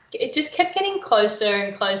it just kept getting closer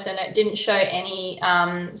and closer, and it didn't show any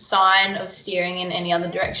sign of steering in any other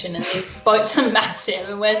direction. And these boats are massive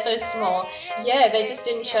and we're so small. Yeah, they just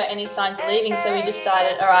didn't show any signs of leaving. So we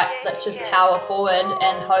decided, all right, let's just power forward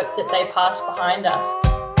and hope that they pass behind us.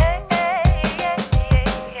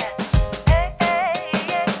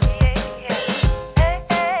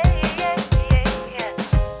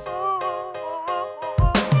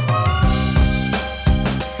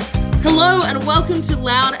 Hello and welcome to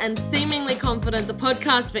Loud and Seemingly Confident, the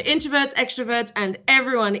podcast for introverts, extroverts, and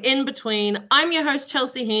everyone in between. I'm your host,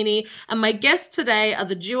 Chelsea Heaney, and my guests today are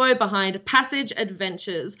the duo behind Passage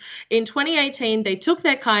Adventures. In 2018, they took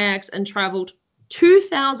their kayaks and travelled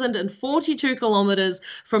 2,042 kilometers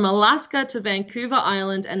from Alaska to Vancouver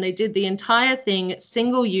Island, and they did the entire thing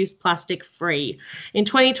single-use plastic free. In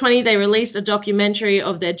 2020, they released a documentary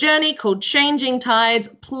of their journey called Changing Tides.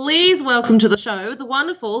 Please welcome to the show the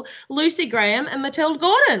wonderful Lucy Graham and Matilda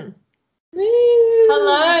Gordon. Woo.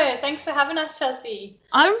 Hello, thanks for having us, Chelsea.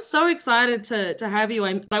 I'm so excited to have you.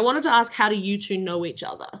 I wanted to ask, how do you two know each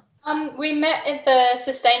other? We met at the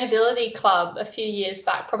Sustainability Club a few years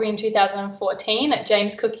back, probably in 2014 at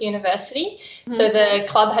James Cook University. Mm-hmm. So the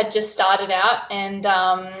club had just started out, and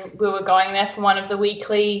we were going there for one of the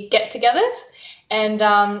weekly get-togethers. And,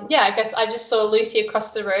 I guess I just saw Lucy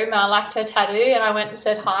across the room, and I liked her tattoo, and I went and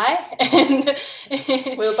said hi. And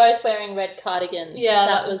we were both wearing red cardigans. Yeah,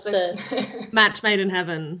 that was the match made in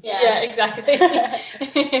heaven. Yeah, exactly.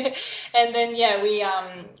 And then,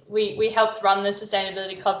 we helped run the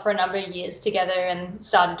Sustainability Club for a number of years together and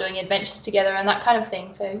started doing adventures together and that kind of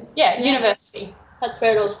thing. So, university. That's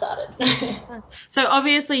where it all started. So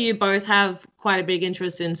obviously you both have quite a big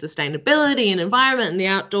interest in sustainability and environment and the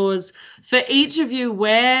outdoors. For each of you,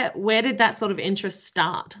 where did that sort of interest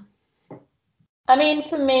start? I mean,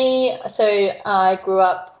 for me, so I grew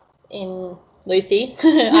up in Lucy.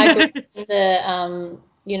 I grew up in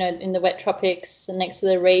the, in the wet tropics next to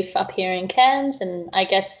the reef up here in Cairns. And I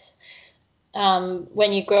guess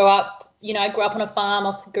when you grow up, I grew up on a farm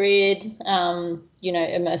off the grid,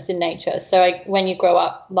 immersed in nature. So when you grow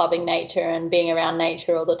up loving nature and being around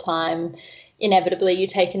nature all the time, inevitably you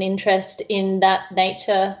take an interest in that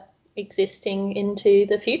nature existing into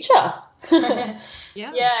the future. Yeah,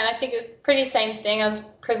 and I think it's pretty same thing. I was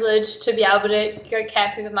privileged to be able to go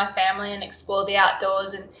camping with my family and explore the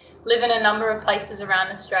outdoors and live in a number of places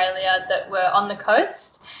around Australia that were on the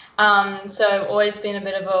coast. So I've always been a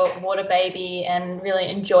bit of a water baby and really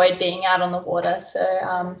enjoyed being out on the water.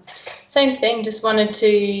 So same thing, just wanted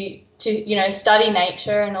to study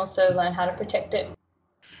nature and also learn how to protect it.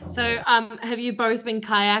 So have you both been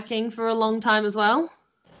kayaking for a long time as well?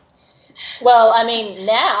 Well, I mean,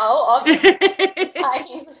 now, obviously,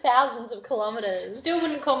 hiking for thousands of kilometres. Still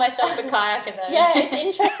wouldn't call myself a kayaker, though. Yeah, it's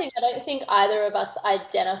interesting. I don't think either of us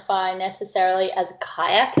identify necessarily as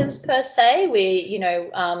kayakers per se.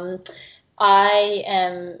 I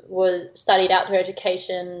studied outdoor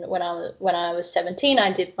education when I was 17.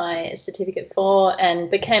 I did my certificate 4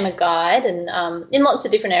 and became a guide, and in lots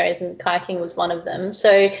of different areas, and kayaking was one of them.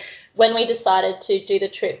 So when we decided to do the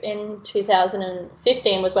trip in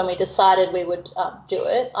 2015 was when we decided we would do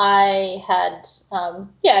it. I had,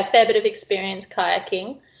 a fair bit of experience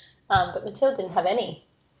kayaking, but Matilda didn't have any.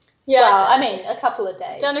 Yeah, well, I mean, a couple of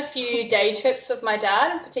days. Done a few day trips with my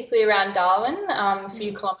dad, particularly around Darwin, a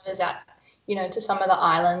few kilometres out, to some of the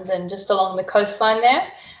islands and just along the coastline there.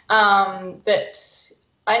 But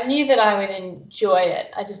I knew that I would enjoy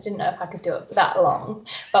it. I just didn't know if I could do it for that long.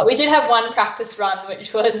 But we did have one practice run,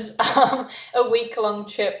 which was a week-long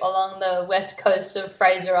trip along the west coast of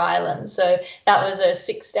Fraser Island. So that was a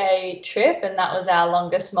 6-day trip, and that was our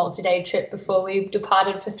longest multi-day trip before we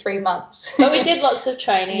departed for 3 months. But we did lots of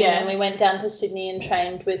training, and we went down to Sydney and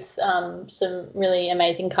trained with some really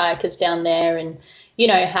amazing kayakers down there, and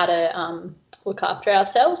how to look after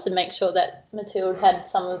ourselves and make sure that Matilda had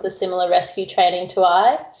some of the similar rescue training to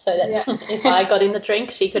I, so that if I got in the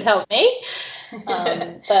drink, she could help me.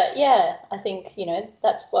 But yeah, I think,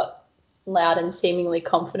 that's what loud and seemingly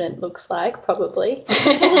confident looks like, probably.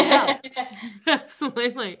 Yeah,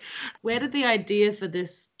 absolutely. Where did the idea for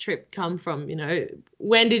this trip come from?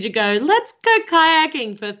 When did you go, let's go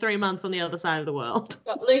kayaking for 3 months on the other side of the world?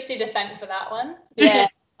 Got Lucy to thank for that one. Yeah.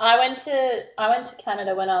 I went to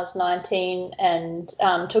Canada when I was 19 and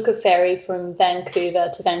took a ferry from Vancouver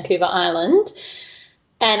to Vancouver Island.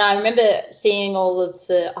 And I remember seeing all of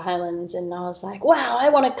the islands and I was like, wow, I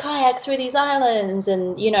want to kayak through these islands.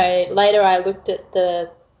 And, later I looked at the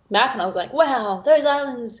map and I was like, wow, those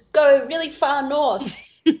islands go really far north.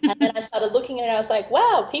 And then I started looking at it and I was like,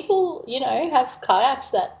 wow, people, have kayaks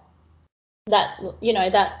that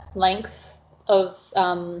length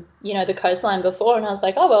the coastline before, and I was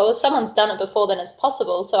like, oh well, if someone's done it before, then it's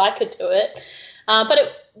possible, so I could do it. But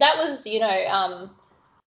that was,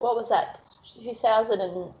 what was that,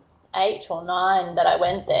 2008 or 9 that I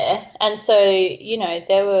went there, and so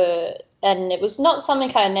and it was not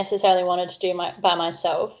something I necessarily wanted to do by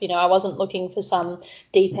myself. I wasn't looking for some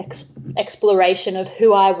deep exploration of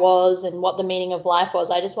who I was and what the meaning of life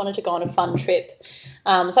was. I just wanted to go on a fun trip.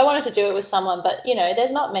 So I wanted to do it with someone, but,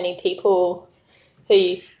 there's not many people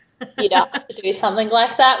who you'd ask to do something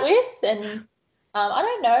like that with. And I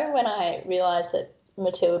don't know when I realised that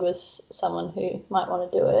Mathilde was someone who might want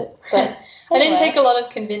to do it. But I didn't take a lot of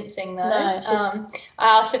convincing, though. No,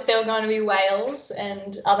 I asked if there were going to be whales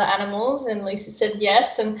and other animals, and Lucy said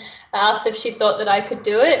yes. And I asked if she thought that I could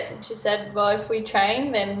do it, and she said, well, if we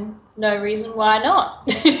train, then no reason why not.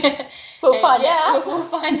 We'll find out. We'll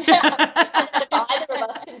find out. If either of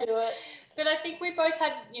us can do it. But I think we both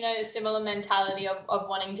had, a similar mentality of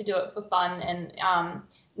wanting to do it for fun, and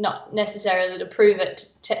not necessarily to prove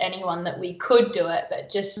it to anyone that we could do it, but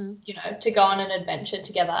just, to go on an adventure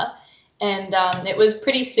together. And it was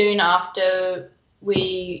pretty soon after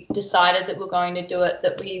we decided that we're going to do it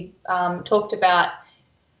that we talked about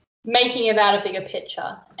making about a bigger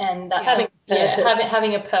picture, and that's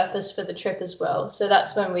having a purpose for the trip as well. So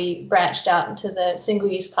that's when we branched out into the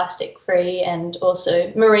single-use plastic free and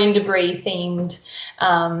also marine debris themed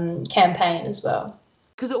campaign as well.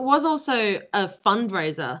 Because it was also a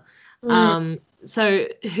fundraiser. So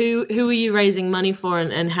who were you raising money for,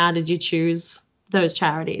 and how did you choose those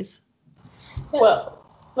charities? Well,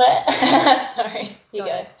 sorry, you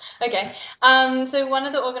go. Okay. So one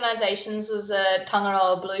of the organisations was the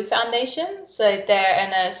Tangaroa Blue Foundation. So they're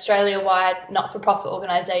an Australia-wide not-for-profit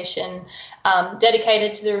organisation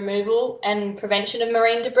dedicated to the removal and prevention of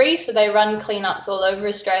marine debris. So they run cleanups all over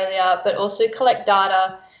Australia, but also collect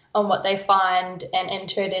data on what they find and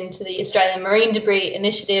enter it into the Australian Marine Debris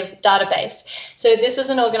Initiative database. So this is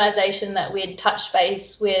an organisation that we had touched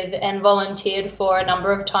base with and volunteered for a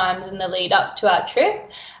number of times in the lead up to our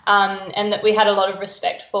trip, and that we had a lot of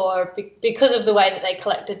respect for because of the way that they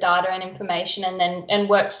collected data and information and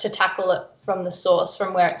worked to tackle it from the source,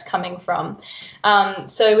 from where it's coming from.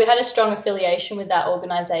 So we had a strong affiliation with that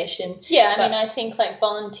organisation. Yeah, I think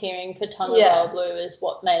volunteering for Tangaroa Blue is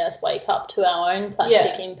what made us wake up to our own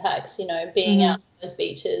plastic impacts, being out on those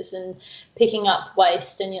beaches and picking up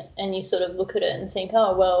waste, and you sort of look at it and think,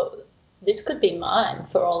 oh, well, this could be mine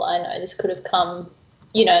for all I know. This could have come,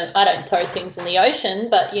 I don't throw things in the ocean,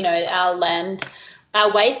 but,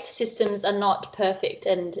 our waste systems are not perfect,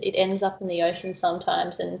 and it ends up in the ocean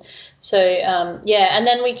sometimes. And so, and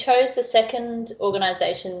then we chose the second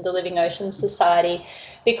organisation, the Living Oceans Society,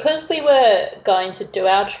 because we were going to do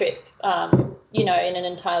our trip, in an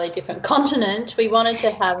entirely different continent. We wanted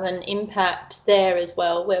to have an impact there as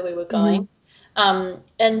well, where we were going.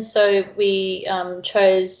 And so we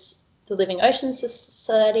chose the Living Oceans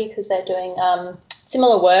Society because they're doing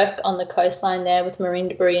similar work on the coastline there with marine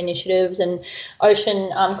debris initiatives and ocean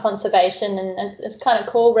conservation, and it's kind of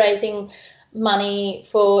cool raising money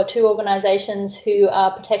for two organisations who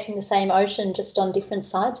are protecting the same ocean, just on different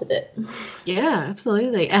sides of it. Yeah,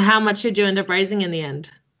 absolutely. And how much did you end up raising in the end?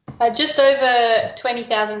 Just over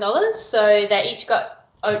 $20,000. So they each got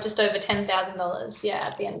just over $10,000. Yeah,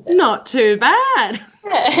 at the end of it. Not too bad.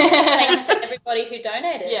 Yeah. Thanks to everybody who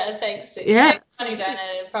donated. Yeah, thanks to everyone who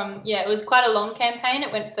donated. It was quite a long campaign.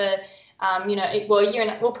 It went for a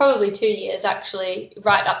year probably 2 years actually,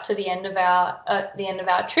 right up to the end of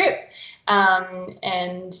our trip.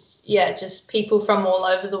 Just people from all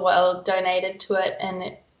over the world donated to it, and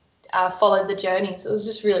it followed the journey. So it was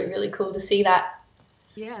just really, really cool to see that.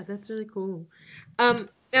 Yeah, that's really cool.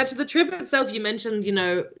 Now, to the trip itself, you mentioned,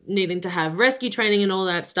 needing to have rescue training and all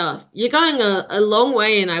that stuff. You're going a long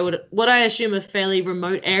way in what I assume are fairly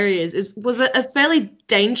remote areas. Was it a fairly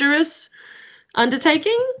dangerous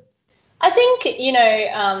undertaking? I think,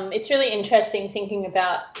 it's really interesting thinking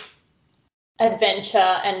about adventure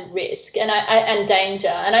and risk and danger.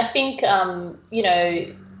 And I think,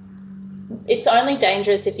 it's only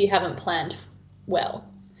dangerous if you haven't planned well.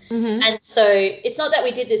 Mm-hmm. And so it's not that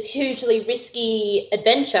we did this hugely risky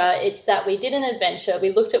adventure, it's that we did an adventure,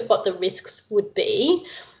 we looked at what the risks would be,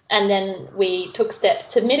 and then we took steps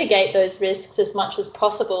to mitigate those risks as much as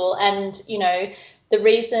possible. And, the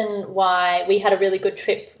reason why we had a really good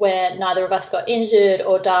trip where neither of us got injured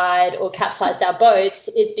or died or capsized our boats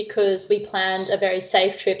is because we planned a very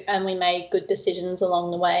safe trip and we made good decisions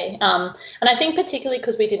along the way. And I think particularly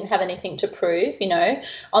because we didn't have anything to prove,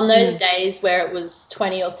 on those days where it was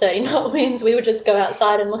 20 or 30 knot winds, we would just go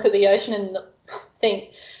outside and look at the ocean and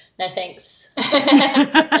think, no thanks.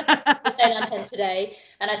 There's 10 out of 10 today.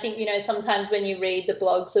 And I think, sometimes when you read the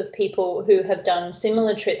blogs of people who have done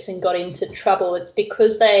similar trips and got into trouble, it's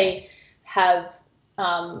because they have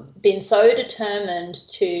been so determined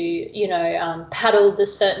to, paddle the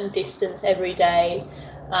certain distance every day,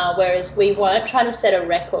 whereas we weren't trying to set a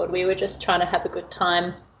record. We were just trying to have a good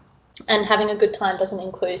time. And having a good time doesn't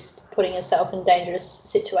include putting yourself in dangerous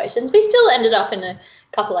situations. We still ended up in a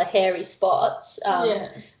couple of hairy spots.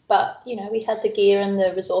 But, we had the gear and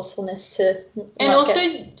the resourcefulness to. And also,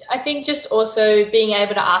 I think just also being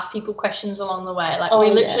able to ask people questions along the way. Like, we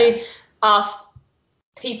literally asked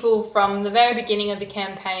people from the very beginning of the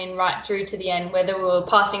campaign right through to the end, whether we were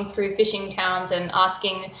passing through fishing towns and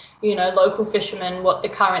asking, local fishermen what the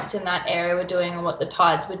currents in that area were doing or what the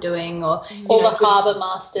tides were doing, or the harbour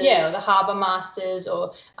masters. Yeah, or the harbour masters,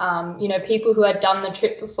 or people who had done the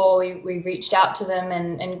trip before. We reached out to them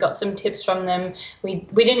and got some tips from them. We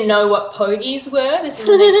didn't know what pogies were. This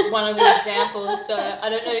is one of the examples. So I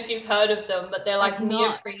don't know if you've heard of them, but they're like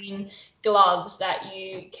neoprene gloves that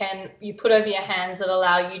you put over your hands that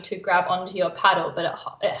allow you to grab onto your paddle, but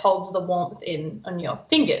it holds the warmth on your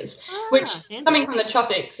fingers, which coming from the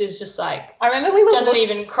tropics is just like, I remember doesn't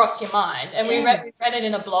even cross your mind. And we read it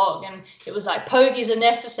in a blog, and it was like, pogies are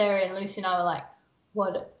necessary, and Lucy and I were like,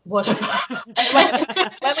 what about? And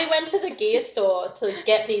when we went to the gear store to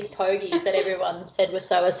get these pogies that everyone said were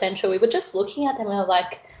so essential, we were just looking at them and we were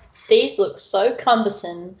like, these look so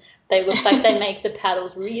cumbersome. They look like they make the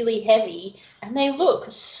paddles really heavy, and they look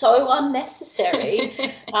so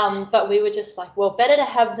unnecessary. But we were just like, well, better to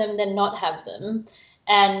have them than not have them.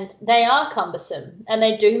 And they are cumbersome, and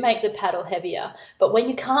they do make the paddle heavier. But when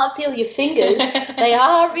you can't feel your fingers, they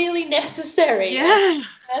are really necessary. Yeah.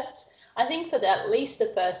 I think for at least the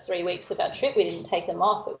first 3 weeks of our trip, we didn't take them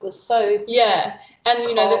off. It was so and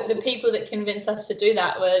the people that convinced us to do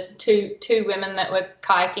that were two women that were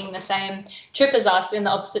kayaking the same trip as us in the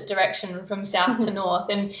opposite direction from south to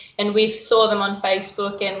north, and we saw them on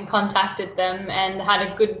Facebook and contacted them and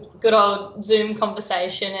had a good old Zoom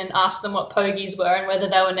conversation and asked them what pogies were and whether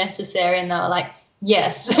they were necessary, and they were like,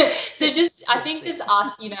 yes. So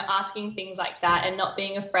asking things like that and not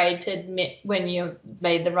being afraid to admit when you've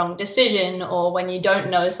made the wrong decision or when you don't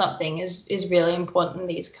know something is really important in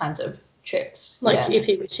these kinds of trips. If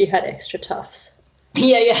you wish you had extra tufts.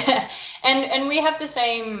 Yeah. And we have the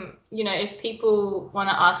same, if people want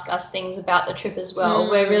to ask us things about the trip as well,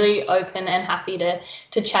 we're really open and happy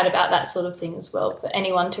to chat about that sort of thing as well for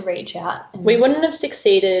anyone to reach out. We wouldn't have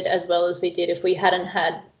succeeded as well as we did if we hadn't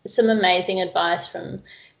had some amazing advice from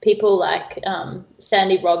people like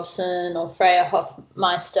Sandy Robson or Freya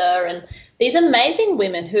Hofmeister, and these amazing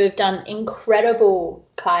women who have done incredible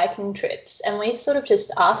kayaking trips, and we sort of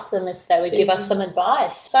just asked them if they would give us some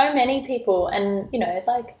advice. So many people, and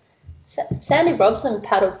Sandy Robson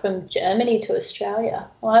paddled from Germany to Australia.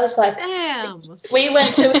 Well, I was like, damn. We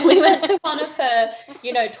went to one of her,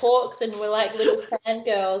 talks, and we're like little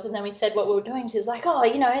fangirls, and then we said what we were doing. She's like, oh,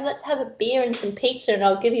 let's have a beer and some pizza, and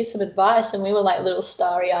I'll give you some advice. And we were like little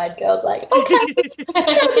starry-eyed girls, like, okay,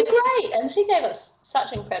 that'll be great. And she gave us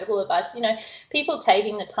such incredible advice. People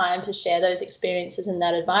taking the time to share those experiences and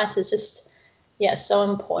that advice is just, so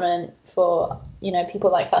important for,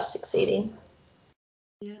 people like us succeeding.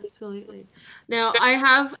 Yeah, absolutely. Now, I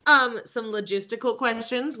have some logistical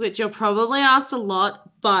questions, which you're probably asked a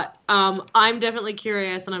lot, but I'm definitely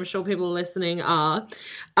curious, and I'm sure people listening are.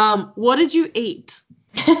 What did you eat?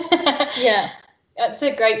 Yeah, that's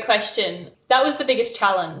a great question. That was the biggest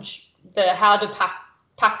challenge, how to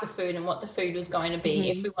pack the food and what the food was going to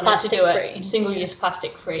be if we wanted plastic to do free. It single-use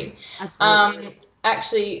plastic free. Absolutely.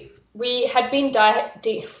 Actually, we had been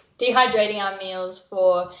dehydrating our meals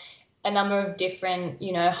for a number of different,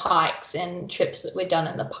 hikes and trips that we'd done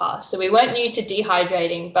in the past. So we weren't new to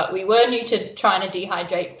dehydrating, but we were new to trying to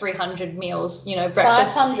dehydrate 300 meals,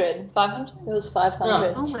 breakfast. 500. 500? It was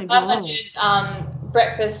 500. Oh my God. 500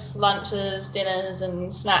 breakfast, lunches, dinners,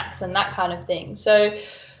 and snacks and that kind of thing. So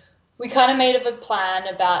we kind of made a plan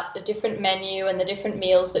about the different menu and the different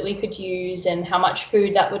meals that we could use and how much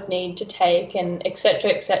food that would need to take, and et cetera,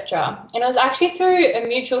 et cetera. And it was actually through a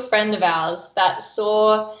mutual friend of ours that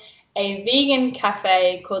saw a vegan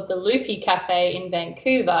cafe called the Loopy Cafe in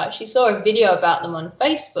Vancouver. She saw a video about them on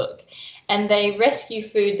Facebook, and they rescue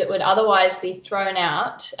food that would otherwise be thrown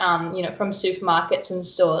out, from supermarkets and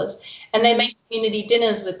stores, and they make community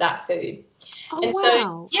dinners with that food. Oh, and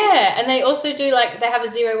wow. So, and they also do they have a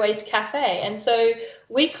zero waste cafe. And so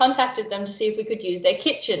we contacted them to see if we could use their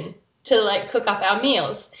kitchen to cook up our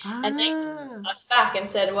meals. And us back and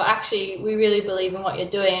said, well, actually, we really believe in what you're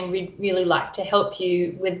doing and we'd really like to help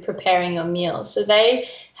you with preparing your meals. So they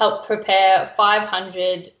helped prepare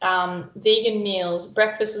 500 vegan meals,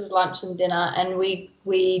 breakfast, lunch and dinner, and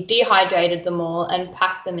we dehydrated them all and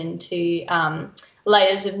packed them into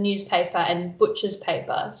layers of newspaper and butcher's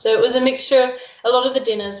paper. So it was a mixture. A lot of the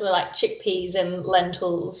dinners were like chickpeas and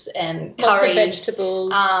lentils and curries, lots of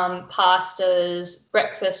vegetables, pastas.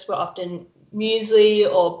 Breakfast were often muesli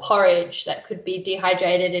or porridge that could be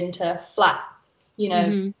dehydrated into flat,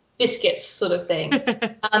 biscuits sort of thing.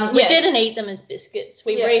 We didn't eat them as biscuits.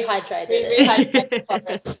 We rehydrated it.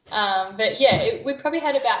 Porridge. But yeah, we probably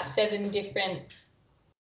had about 7 different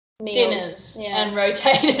meals, dinners and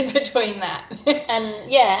rotated between that.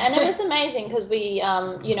 and it was amazing because we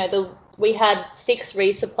we had 6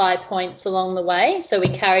 resupply points along the way, so we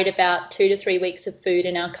carried about 2 to 3 weeks of food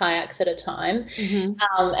in our kayaks at a time.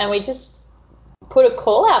 And we just put a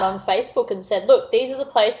call out on Facebook and said, look, these are the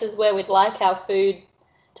places where we'd like our food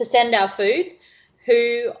to send our food.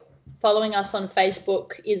 Who following us on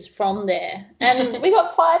Facebook is from there? And we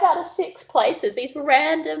got 5 out of 6 places. These were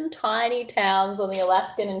random tiny towns on the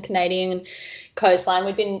Alaskan and Canadian coastline.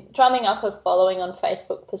 We'd been drumming up a following on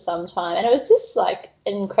Facebook for some time, and it was just like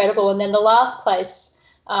incredible. And then the last place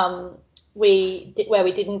where we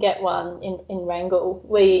didn't get one in Wrangell,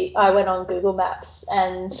 I went on Google Maps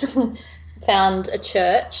and found a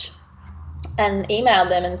church and emailed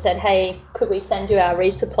them and said, hey, could we send you our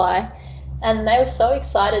resupply? And they were so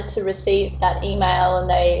excited to receive that email, and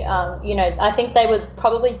they, I think they were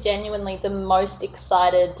probably genuinely the most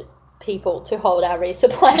excited people to hold our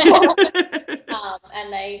resupply.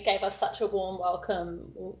 And they gave us such a warm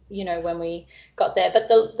welcome, when we got there. But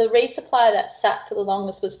the resupply that sat for the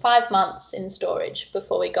longest was 5 months in storage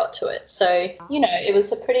before we got to it. So, it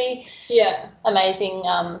was a pretty amazing,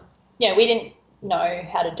 we didn't know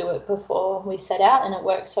how to do it before we set out, and it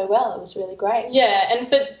worked so well. It was really great. Yeah, and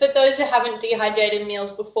for those who haven't dehydrated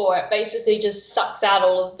meals before, it basically just sucks out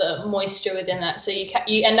all of the moisture within that. So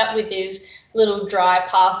you end up with these little dry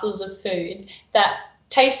parcels of food that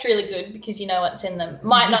taste really good because you know what's in them.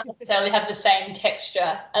 Might not necessarily have the same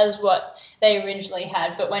texture as what they originally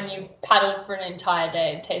had, but when you paddled for an entire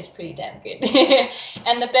day, it tastes pretty damn good.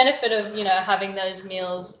 And the benefit of, having those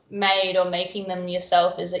meals made or making them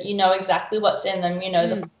yourself is that you know exactly what's in them,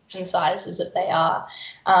 the portion sizes that they are.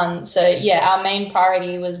 So our main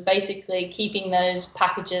priority was basically keeping those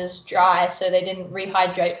packages dry so they didn't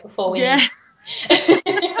rehydrate before we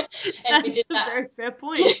and we did that. A very fair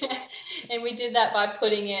point. And we did that by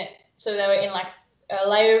putting it, so they were in like a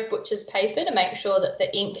layer of butcher's paper to make sure that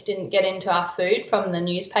the ink didn't get into our food from the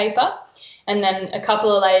newspaper, and then a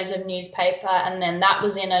couple of layers of newspaper, and then that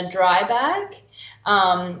was in a dry bag.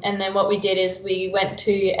 And then what we did is we went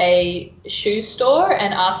to a shoe store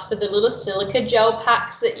and asked for the little silica gel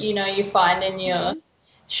packs that you find in your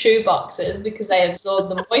shoe boxes because they absorb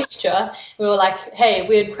the moisture. We were like, hey,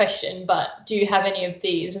 weird question, but do you have any of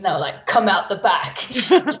these? And they were like, come out the back.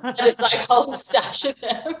 And it's like a whole stash of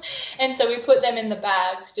them. And so we put them in the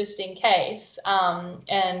bags just in case. And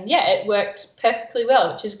it worked perfectly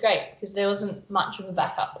well, which is great because there wasn't much of a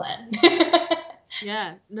backup plan.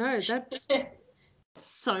 Yeah, no, that's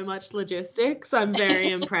so much logistics. I'm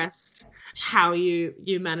very impressed how you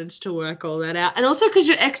managed to work all that out. And also because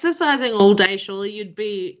you're exercising all day, surely you'd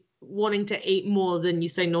be wanting to eat more than you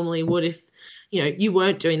say normally would if you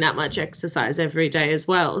weren't doing that much exercise every day as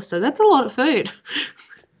well. So that's a lot of food.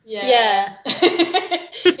 Yeah.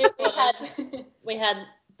 we had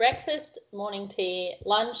breakfast, morning tea,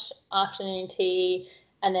 lunch, afternoon tea,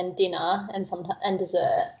 and then dinner and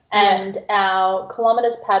dessert. And our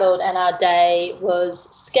kilometres paddled and our day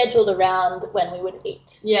was scheduled around when we would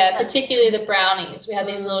eat. Yeah, particularly the brownies. We had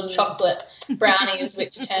these little chocolate brownies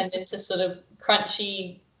which turned into sort of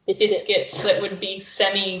crunchy biscuits that would be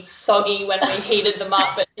semi-soggy when we heated them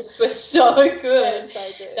up, but this was so good,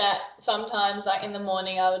 that sometimes like in the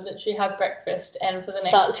morning I would literally have breakfast and for the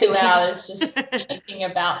next 2 hours just thinking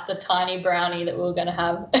about the tiny brownie that we were going to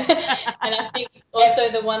have. And I think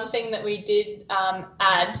also the one thing that we did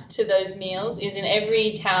add to those meals is in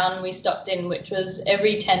every town we stopped in, which was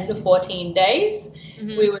every 10 to 14 days,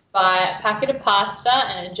 we would buy a packet of pasta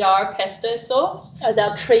and a jar of pesto sauce as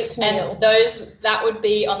our treat meal. And that would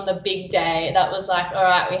be on the big day. That was like, all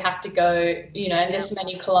right, we have to go, this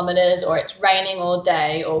many kilometers, or it's raining all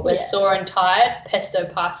day, or we're sore and tired,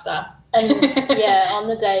 pesto pasta. And on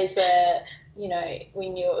the days where, we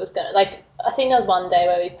knew it was going to, like, I think there was one day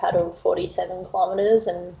where we paddled 47 kilometers,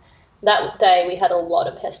 and that day we had a lot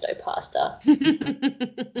of pesto pasta.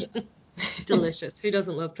 Delicious. Who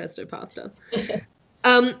doesn't love pesto pasta?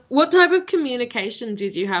 What type of communication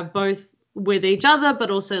did you have both with each other, but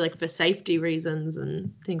also like for safety reasons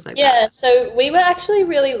and things like that? Yeah, so we were actually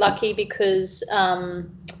really lucky because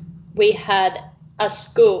we had a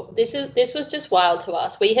school. This was just wild to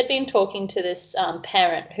us. We had been talking to this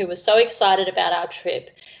parent who was so excited about our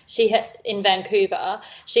trip. She had in Vancouver.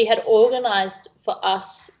 She had organised for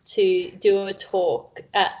us to do a talk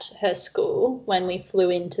at her school when we flew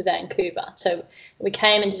into Vancouver. So we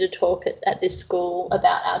came and did a talk at this school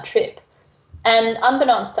about our trip. And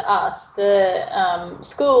unbeknownst to us, the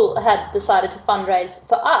school had decided to fundraise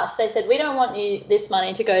for us. They said, we don't want you this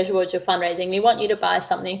money to go towards your fundraising. We want you to buy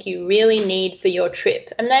something you really need for your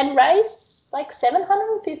trip. And then raised like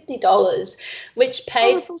 $750, which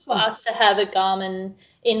paid for us to have a Garmin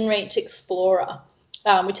InReach Explorer,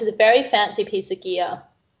 which is a very fancy piece of gear.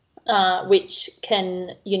 Which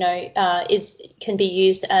can, can be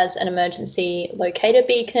used as an emergency locator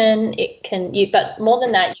beacon. But more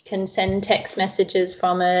than that, you can send text messages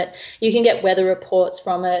from it. You can get weather reports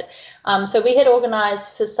from it. So we had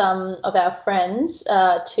organised for some of our friends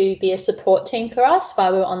to be a support team for us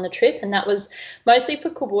while we were on the trip, and that was mostly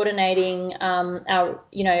for coordinating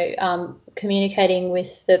communicating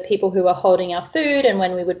with the people who were holding our food and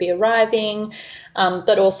when we would be arriving.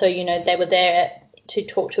 But also, they were there to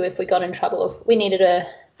talk to if we got in trouble, if we needed a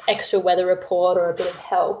extra weather report or a bit of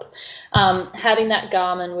help. Having that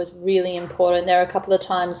Garmin was really important. There are a couple of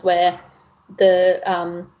times where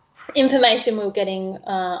the information we were getting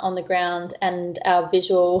on the ground and our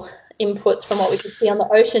visual inputs from what we could see on the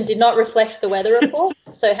ocean did not reflect the weather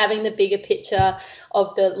reports. So having the bigger picture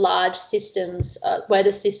of the large systems,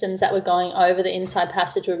 weather systems that were going over the Inside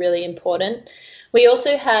Passage were really important. We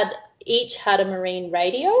also each had a marine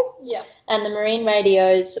radio. Yeah. And the marine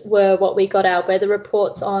radios were what we got our weather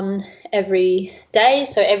reports on every day.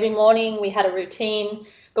 So every morning we had a routine.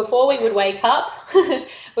 Before we would wake up,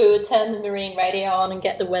 we would turn the marine radio on and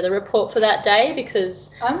get the weather report for that day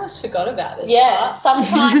because I almost forgot about this. Yeah,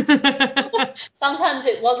 sometimes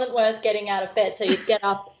it wasn't worth getting out of bed. So you'd get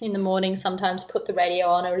up in the morning, sometimes put the radio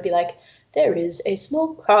on, and it would be like, there is a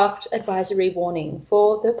small craft advisory warning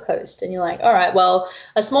for the coast. And you're like, all right, well,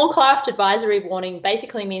 a small craft advisory warning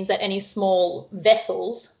basically means that any small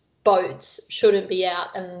vessels, boats, shouldn't be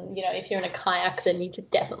out. And, if you're in a kayak, then you should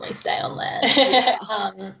definitely stay on land.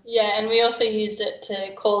 Yeah, and we also used it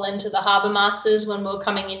to call into the harbour masters when we were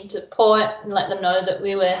coming into port and let them know that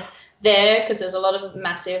we were there, because there's a lot of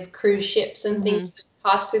massive cruise ships and things that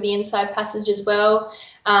pass through the Inside Passage as well.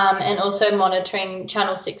 And also monitoring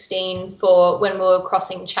Channel 16 for when we were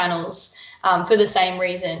crossing channels for the same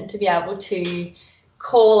reason, to be able to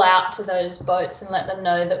call out to those boats and let them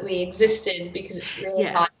know that we existed, because it's really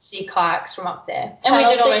hard to see kayaks from up there. And we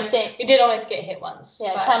did almost get hit once.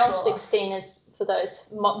 Yeah, Channel 16 is for those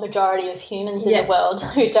majority of humans in the world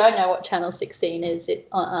who don't know what Channel 16 is.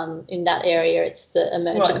 In that area, it's the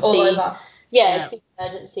emergency. Right, all over. Yeah, it's the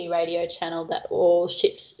emergency radio channel that all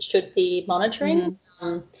ships should be monitoring.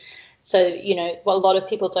 So, a lot of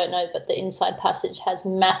people don't know, but the Inside Passage has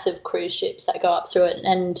massive cruise ships that go up through it,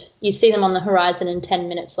 and you see them on the horizon, and 10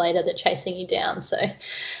 minutes later they're chasing you down. So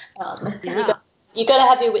you got to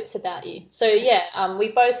have your wits about you. So,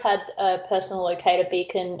 we both had a personal locator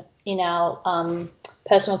beacon in our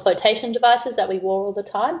personal flotation devices that we wore all the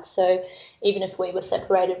time. So even if we were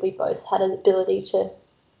separated, we both had an ability to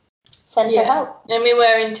send for help. And we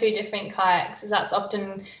were in 2 different kayaks, as that's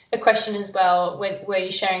often a question as well, were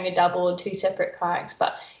you sharing a double or 2 separate kayaks?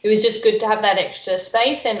 But it was just good to have that extra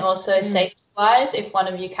space, and also safety-wise, if one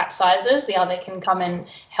of you capsizes, the other can come and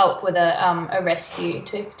help with a rescue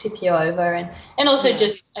to tip you over, and also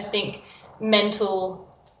just, I think, mental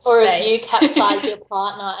or space. If you capsize your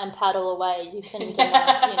partner and paddle away, you can do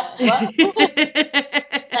that, what?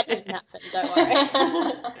 That didn't happen, don't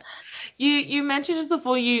worry. You mentioned just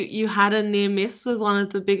before you had a near miss with one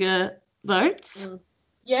of the bigger boats.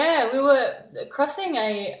 Yeah, we were crossing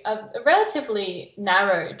a relatively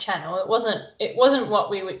narrow channel. It wasn't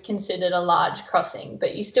what we would consider a large crossing,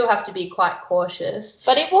 but you still have to be quite cautious.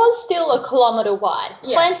 But it was still 1 kilometre wide.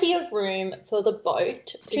 Yeah. Plenty of room for the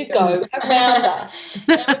boat to go around us.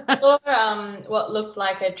 And we saw what looked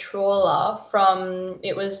like a trawler from,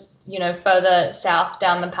 it was, further south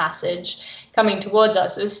down the passage coming towards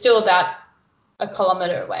us. It was still about 1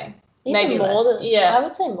 kilometre away. Even maybe more less. I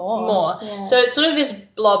would say more. Yeah. So it's sort of this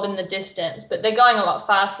blob in the distance, but they're going a lot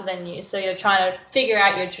faster than you, so you're trying to figure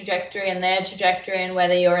out your trajectory and their trajectory and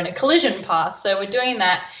whether you're in a collision path. So we're doing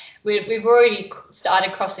that. We've already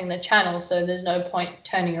started crossing the channel, so there's no point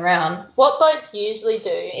turning around. What boats usually do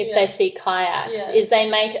if they see kayaks is they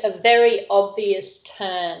make a very obvious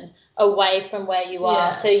turn away from where you are,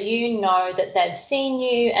 Yeah. so you know that they've seen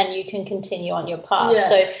you and you can continue on your path. Yeah.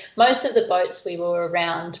 So most of the boats we were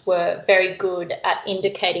around were very good at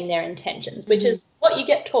indicating their intentions, which is what you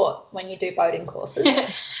get taught when you do boating courses.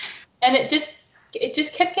 And it just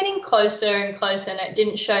kept getting closer and closer, and it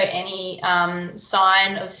didn't show any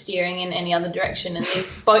sign of steering in any other direction. And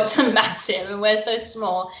these boats are massive, and we're so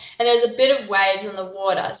small, and there's a bit of waves on the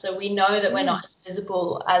water, so we know that we're not as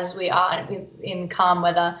visible as we are in calm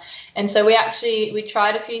weather. And so we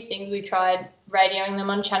tried a few things. We tried radioing them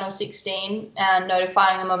on channel 16 and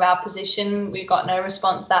notifying them of our position. We got no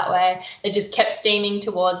response that way. They just kept steaming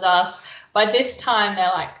towards us. By this time, they're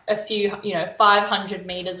like a few, 500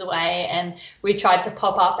 meters away, and we tried to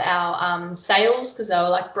pop up our sails because they were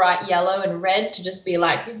like bright yellow and red to just be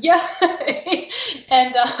like, yeah.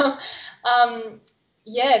 And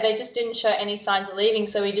they just didn't show any signs of leaving.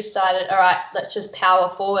 So we decided, all right, let's just power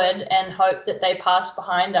forward and hope that they passed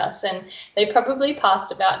behind us. And they probably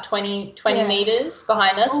passed about 20 meters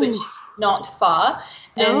behind us, which is not far.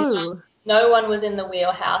 And no one was in the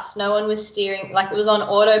wheelhouse. No one was steering. Like, it was on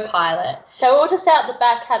autopilot. They were all just out the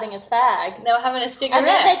back having a fag. They were having a cigarette. And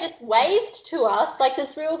then they just waved to us, like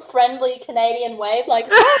this real friendly Canadian wave, like,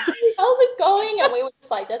 hey, how's it going? And we were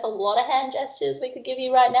just like, there's a lot of hand gestures we could give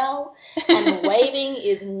you right now, and waving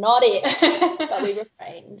is not it. But we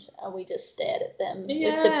refrained, and we just stared at them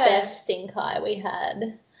with the best stink eye we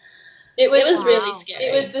had. It was really scary.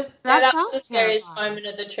 It was that was the scariest moment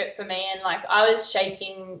of the trip for me, and like I was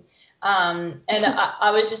shaking. And I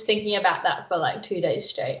was just thinking about that for like 2 days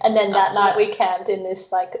straight. And then that night we camped in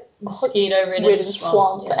this like mosquito-ridden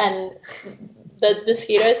swamp. Yeah. And the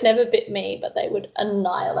mosquitoes never bit me, but they would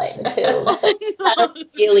annihilate Matilda. So I had a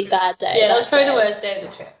really bad day. Yeah, it was probably the worst day of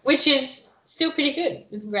the trip, which is still pretty good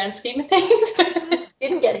in the grand scheme of things.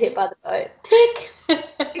 Didn't get hit by the boat. Tick.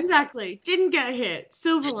 Exactly. Didn't get hit.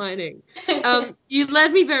 Silver lining. You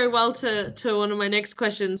led me very well to one of my next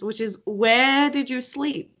questions, which is, where did you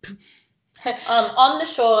sleep? On the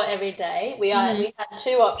shore every day. We had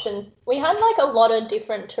two options. We had like a lot of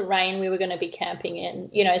different terrain we were going to be camping in.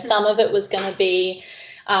 Some of it was going to be,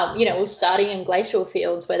 we're starting in glacial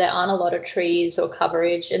fields where there aren't a lot of trees or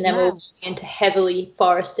coverage, and then we're going into heavily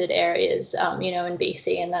forested areas, in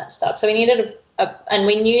BC and that stuff. So we needed and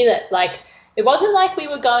we knew that like it wasn't like we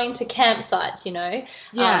were going to campsites,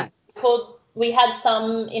 Yeah. We had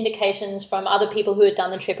some indications from other people who had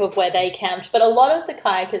done the trip of where they camped, but a lot of the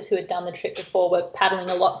kayakers who had done the trip before were paddling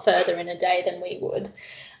a lot further in a day than we would.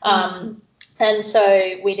 And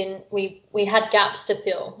so we had gaps to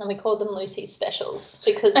fill, and we called them Lucy specials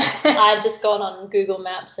because I had just gone on Google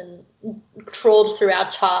Maps and trawled through our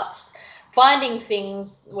charts, finding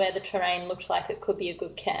things where the terrain looked like it could be a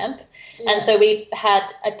good camp. Yeah. And so we had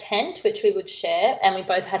a tent, which we would share, and we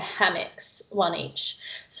both had hammocks, one each.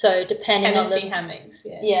 So depending on the hammocks,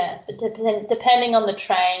 depending on the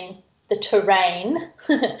terrain,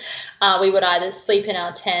 we would either sleep in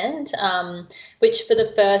our tent, which for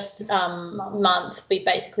the first month we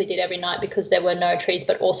basically did every night because there were no trees,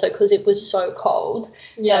 but also because it was so cold.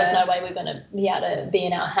 There was no way we were going to be able to be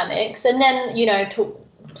in our hammocks. And then,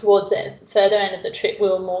 towards the further end of the trip, we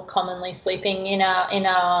were more commonly sleeping in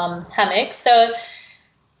our hammocks. So,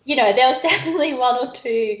 there was definitely one or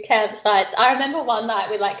two campsites. I remember one night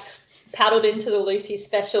we paddled into the Lucy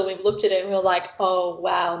special. We looked at it and we were like, oh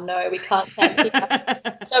wow, no, we can't camp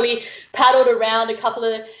here. So we paddled around for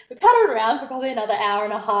probably another hour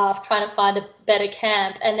and a half trying to find a better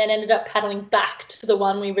camp, and then ended up paddling back to the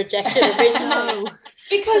one we rejected originally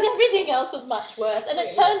because everything else was much worse. And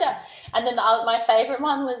it turned out, and then my favorite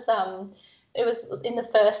one was it was in the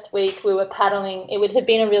first week we were paddling. It had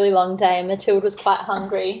been a really long day, and Matilda was quite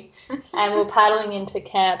hungry, and we were paddling into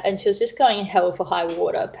camp, and she was just going hell for high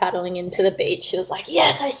water, paddling into the beach. She was like,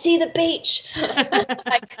 yes, I see the beach. It's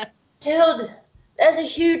like, Matilda, there's a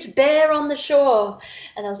huge bear on the shore.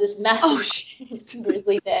 And there was this massive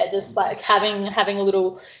grizzly bear just like having a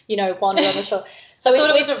little, wander on the shore. So it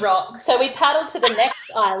was a rock. So we paddled to the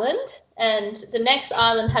next island, and the next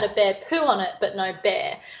island had a bear poo on it, but no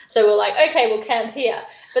bear. So we're like, okay, we'll camp here.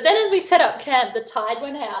 But then as we set up camp, the tide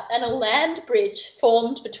went out, and a land bridge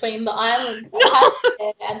formed between the island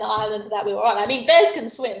and the island that we were on. I mean, bears can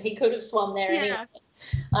swim. He could have swum there anyway.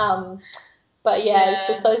 But it's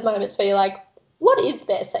just those moments where you're like, what is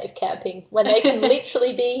their safe camping when they can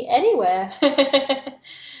literally be anywhere?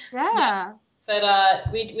 Yeah.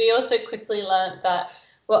 But we also quickly learnt that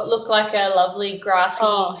what looked like a lovely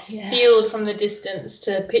grassy field from the distance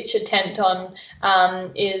to pitch a tent on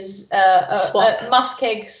is a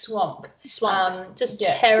muskeg swamp.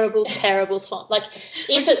 Terrible, terrible swamp. Like,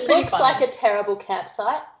 if it looks like a terrible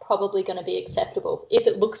campsite, probably going to be acceptable. If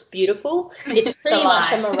it looks beautiful, it's pretty a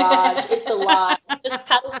much a lie. mirage. It's a lie. Just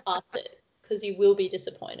paddle past it because you will be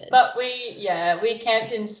disappointed. But we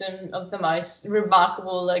camped in some of the most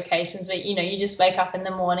remarkable locations where, you know, you just wake up in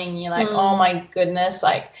the morning and you're like, oh my goodness,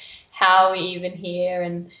 like, how are we even here?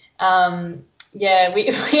 And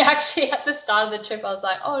we actually at the start of the trip, I was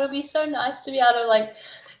like, oh, it'll be so nice to be able to like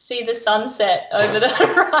see the sunset over the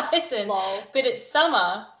horizon. Lol. But it's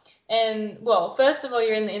summer, and well, first of all,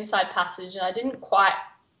 you're in the Inside Passage, and I didn't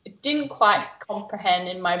quite comprehend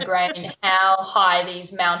in my brain how high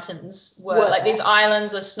these mountains were. Like, these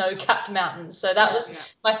islands are snow-capped mountains. So that was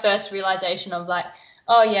my first realization of like,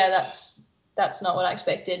 oh yeah, that's not what I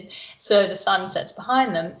expected. So the sun sets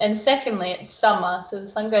behind them. And secondly, it's summer, so the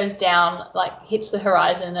sun goes down, like hits the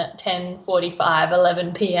horizon at 10:45,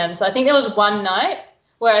 11 p.m. So I think there was one night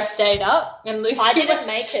where I stayed up, and I didn't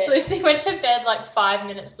make it. Lucy went to bed like 5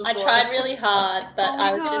 minutes before. I tried really hard, but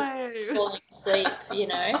I was just falling asleep, you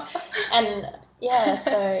know. And yeah,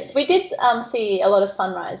 so we did see a lot of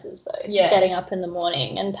sunrises though. Yeah. Getting up in the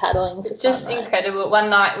morning and paddling for just sunrise. incredible.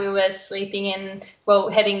 One night we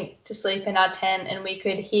were heading to sleep in our tent, and we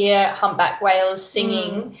could hear humpback whales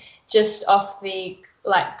singing just off the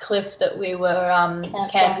like cliff that we were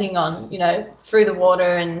camping on, you know, through the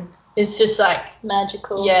water, and it's just like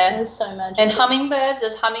magical. Yeah. It was so magical. And hummingbirds,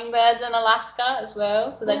 there's hummingbirds in Alaska as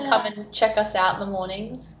well, so they'd come and check us out in the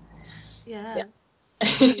mornings. Yeah.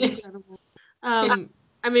 Incredible.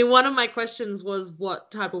 I mean, one of my questions was,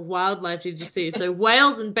 what type of wildlife did you see? So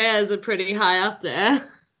whales and bears are pretty high up there.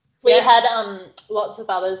 We had lots of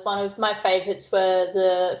others. One of my favourites were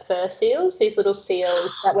the fur seals, these little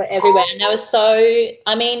seals that were everywhere. And they were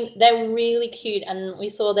they're really cute. And we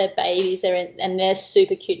saw their babies there, and they're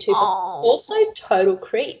super cute too. But also total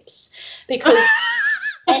creeps, because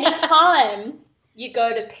anytime you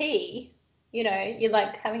go to pee, you know, you're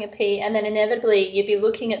like having a pee, and then inevitably you'd be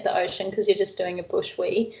looking at the ocean because you're just doing a bush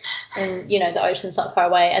wee, and, you know, the ocean's not far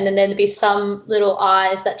away. And then there'd be some little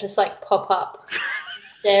eyes that just like pop up.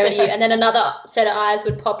 Stare at you, and then another set of eyes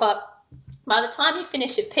would pop up. By the time you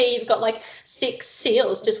finish your pee, you've got like 6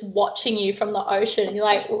 seals just watching you from the ocean, and you're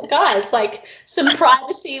like, well, guys, like, some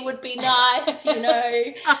privacy would be nice, you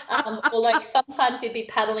know. Or like sometimes you'd be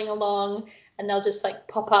paddling along and they'll just like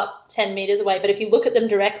pop up 10 meters away, but if you look at them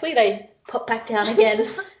directly, they pop back down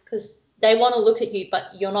again because they want to look at you,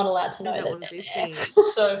 but you're not allowed to know that they're there.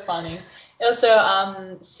 So funny.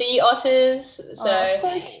 Also, sea otters.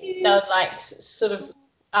 So cute. They'll like sort of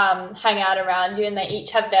hang out around you, and they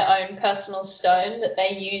each have their own personal stone that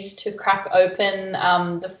they use to crack open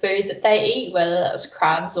the food that they eat, whether that was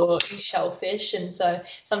crabs or shellfish. And so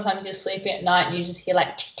sometimes you're sleeping at night and you just hear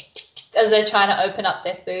like tick, tick, tick, tick, as they're trying to open up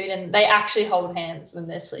their food, and they actually hold hands when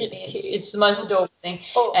they're sleeping. It's the most adorable thing.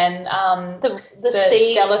 And the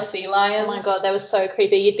Steller sea lions. Oh my God, they were so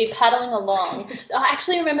creepy. You'd be paddling along. I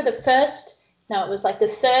actually remember it was like the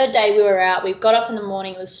third day we were out. We got up in the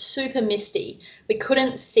morning. It was super misty. We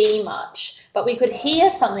couldn't see much, but we could hear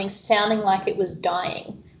something sounding like it was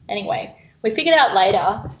dying. Anyway, we figured out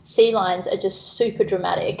later sea lions are just super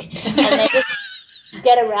dramatic, and they just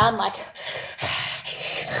get around like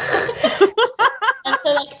and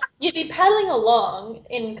so like you'd be paddling along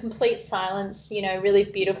in complete silence, you know, really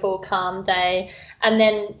beautiful, calm day, and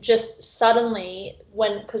then just suddenly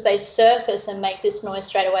because they surface and make this noise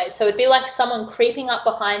straight away, so it'd be like someone creeping up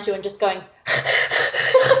behind you and just going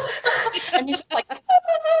and you're just like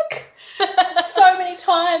so many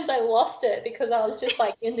times I lost it because I was just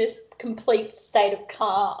like in this complete state of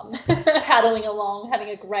calm, paddling along, having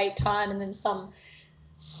a great time, and then some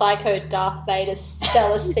psycho Darth Vader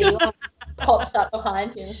Steller sea lion pops up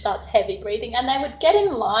behind you and starts heavy breathing. And they would get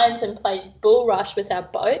in lines and play bull rush with our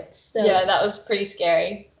boats. So yeah, that was pretty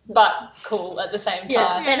scary, but cool at the same time.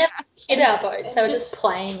 Yeah, they never hit our boats. They were just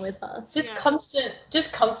playing with us. Just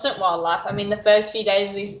constant wildlife. I mean, the first few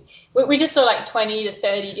days we just saw like 20 to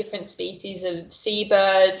 30 different species of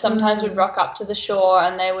seabirds. Sometimes would rock up to the shore,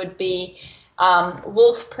 and there would be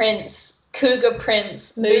wolf prints, cougar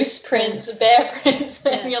prints, moose prints, bear prints,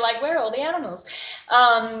 and you're like, where are all the animals?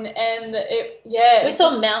 We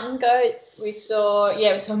saw mountain goats. We saw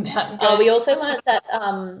mountain goats. We also learned that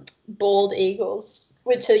bald eagles,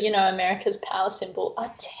 which are, you know, America's power symbol,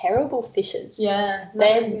 are terrible fishers. Yeah.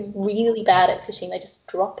 They're really bad at fishing. They just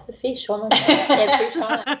drop the fish almost every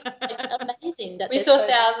time. It's like amazing. We saw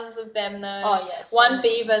thousands of them though. Oh, yes. One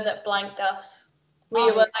beaver that blanked us. We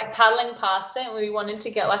were like paddling past it, and we wanted to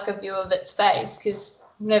get like a view of its face because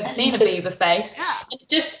we've never seen a beaver face. Yeah. And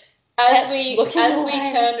just as we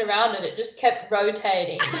turned around it just kept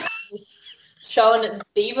rotating, showing its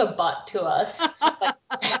beaver butt to us.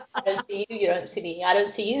 I don't see you, you don't see me. I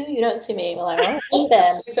don't see you, you don't see me. We're like, oh,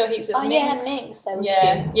 then. So heaps of minks. They were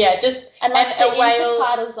yeah, cute. yeah, just And like and the a whale,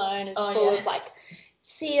 intertidal zone is full of like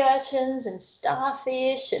sea urchins and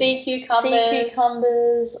starfish and sea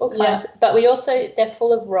cucumbers, all kinds. But we also, they're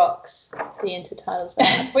full of rocks, the intertidal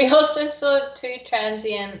zone. We also saw 2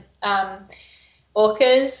 transient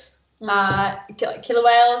orcas, killer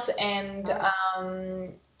whales, and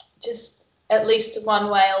just at least 1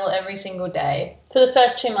 whale every single day. For the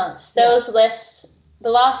first 2 months. There was less. The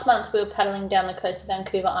last month we were paddling down the coast of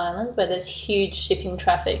Vancouver Island where there's huge shipping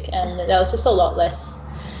traffic, and there was just a lot less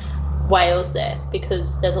whales there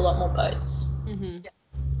because there's a lot more boats. Mm-hmm.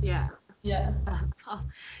 Yeah. Yeah.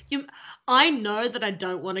 I know that I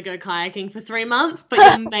don't want to go kayaking for 3 months, but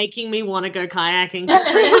you're making me want to go kayaking for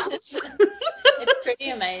 3 months. It's pretty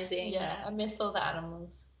amazing. Yeah, I miss all the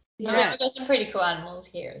animals. Yeah. We've got some pretty cool animals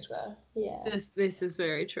here as well. Yeah. This is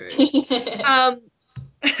very true.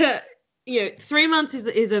 3 months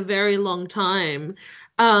is a very long time.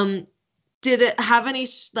 Did it have any,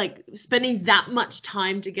 like, spending that much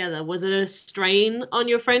time together, was it a strain on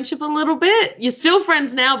your friendship a little bit? You're still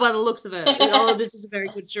friends now by the looks of it. Oh, this is a very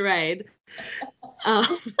good charade. Yeah,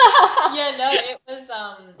 no, it was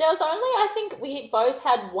There was only, I think we both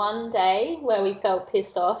had one day where we felt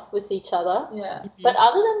pissed off with each other. Yeah. But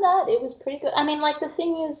other than that, it was pretty good. I mean, like, the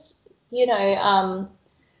thing is, we were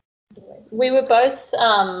both,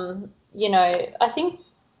 I think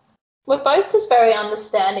we're both just very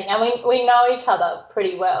understanding, and we know each other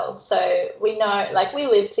pretty well. So we know, like, we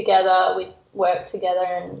live together, we work together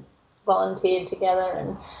and volunteered together,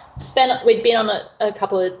 and we'd been on a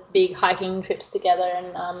couple of big hiking trips together,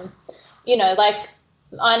 and like,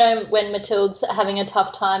 I know when Matilda's having a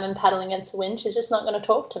tough time and paddling against the wind, she's just not going to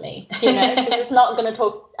talk to me. She's just not going to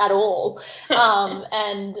talk at all.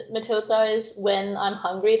 And Matilda knows when I'm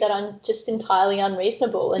hungry that I'm just entirely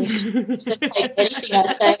unreasonable and just going to take anything I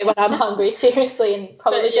say when I'm hungry seriously, and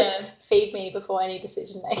probably just feed me before any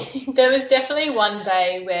decision making. There was definitely one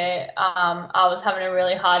day where I was having a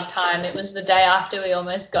really hard time. It was the day after we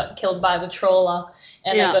almost got killed by the trawler,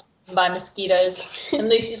 and I got by mosquitoes, and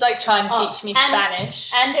Lucy's like trying to teach me Spanish,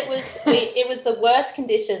 and it was the worst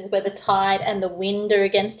conditions where the tide and the wind are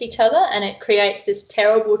against each other, and it creates this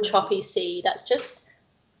terrible choppy sea that's just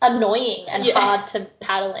annoying and hard to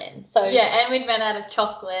paddle in. So and we'd run out of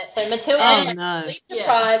chocolate, so Matilda sleep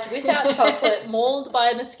deprived, without chocolate, mauled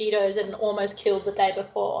by mosquitoes, and almost killed the day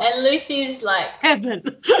before. And Lucy's like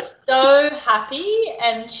heaven, so happy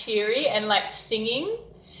and cheery and like singing.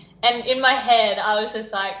 And in my head, I was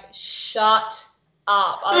just like, shut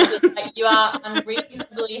up. I was just like, you are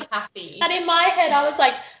unreasonably happy. And in my head, I was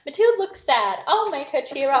like, Matilda looks sad. I'll make her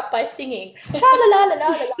cheer up by singing.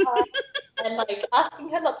 La-la-la-la-la-la-la. And, like, asking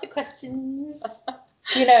her lots of questions.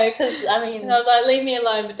 Because, I mean... And I was like, leave me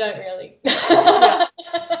alone, but don't really.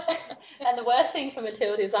 And the worst thing for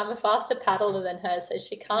Matilda is I'm a faster paddler than her, so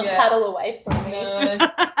she can't paddle away from me. No.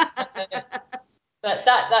 But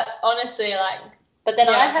that honestly, like... But then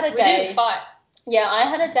I had a day. We didn't fight. Yeah, I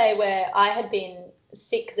had a day where I had been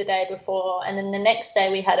sick the day before, and then the next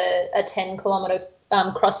day we had a 10-kilometre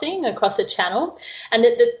crossing across a channel. And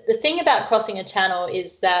the thing about crossing a channel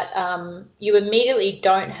is that you immediately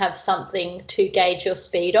don't have something to gauge your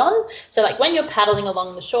speed on. So, like, when you're paddling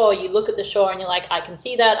along the shore, you look at the shore and you're like, I can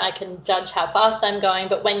see that, I can judge how fast I'm going.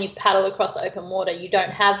 But when you paddle across open water, you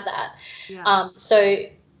don't have that. Yeah.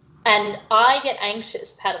 And I get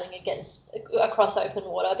anxious paddling across open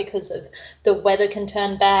water because of the weather can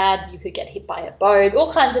turn bad, you could get hit by a boat,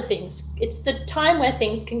 all kinds of things. It's the time where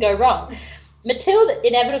things can go wrong. Matilda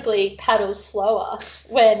inevitably paddles slower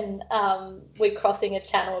when we're crossing a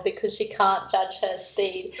channel because she can't judge her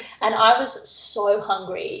speed. And I was so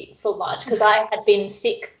hungry for lunch because I had been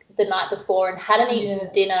sick the night before and hadn't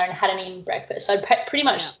eaten dinner and hadn't eaten breakfast. So I pretty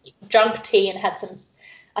much drunk tea and had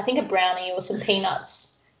I think a brownie or some peanuts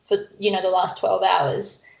for the last 12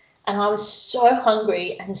 hours, and I was so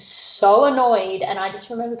hungry and so annoyed, and I just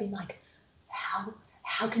remember being like,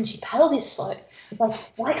 how can she paddle this slow? Like,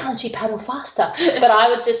 why can't she paddle faster? But I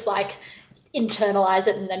would just like internalize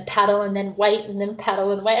it and then paddle and then wait and then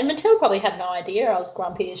paddle and wait, and Matilda probably had no idea I was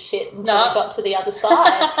grumpy as shit until I got to the other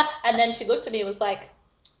side. And then she looked at me and was like,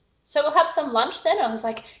 so we'll have some lunch then? I was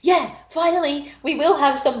like, yeah, finally we will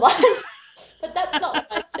have some lunch. But that's not what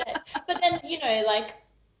I said. But then like,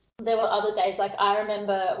 there were other days, like I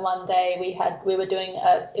remember one day we were doing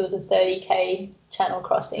it was a 30k channel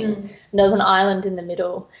crossing, and there was an island in the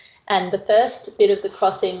middle, and the first bit of the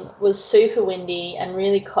crossing was super windy and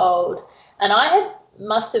really cold, and I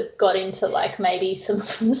must have got into like maybe some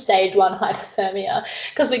stage 1 hypothermia,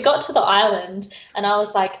 because we got to the island and I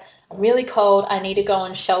was like, I'm really cold. I need to go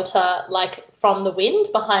and shelter like from the wind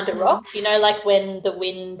behind a rock, you know, like when the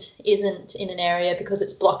wind isn't in an area because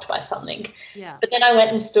it's blocked by something. Yeah. But then I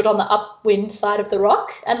went and stood on the upwind side of the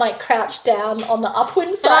rock and like crouched down on the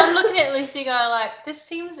upwind side. And I'm looking at Lucy going like, this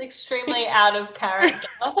seems extremely out of character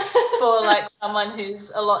for like someone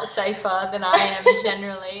who's a lot safer than I am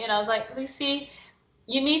generally. And I was like, Lucy,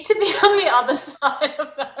 you need to be on the other side of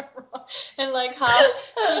that rock. And like half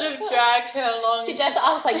sort of dragged her along.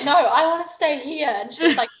 I was like, no, I want to stay here. And she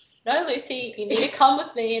was like, no, Lucy, you need to come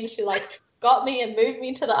with me. And she like got me and moved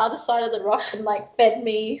me to the other side of the rock and like fed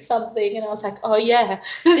me something. And I was like, oh yeah,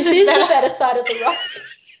 this is the better side of the rock.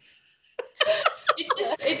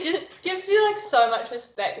 It just gives you like so much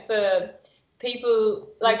respect for people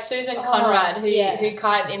like Susan Conrad who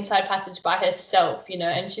kayaked the Inside Passage by herself, you know,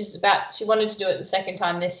 and she wanted to do it the second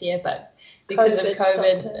time this year, but because of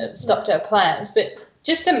COVID stopped her plans. But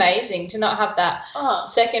just amazing to not have that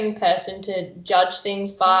second person to judge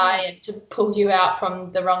things by and to pull you out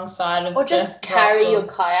from the wrong side of or just carry your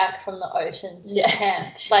kayak from the ocean to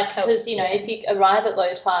camp. Like, because, you know, if you arrive at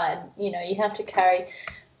low tide, you know, you have to carry.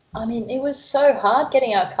 I mean, it was so hard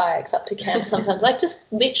getting our kayaks up to camp sometimes. Like,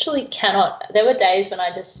 just literally cannot. There were days when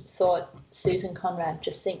I just thought, Susan Conrad,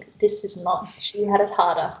 just think, this is not, she had it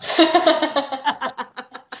harder.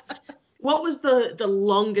 What was the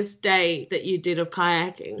longest day that you did of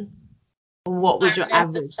kayaking? What was your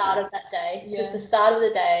average? The start of that day. Because the start of the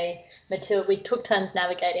day, Matilda, we took turns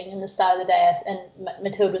navigating, and the start of the day, and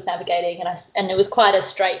Matilda was navigating, and it was quite a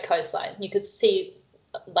straight coastline. You could see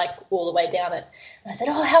like all the way down it. And I said,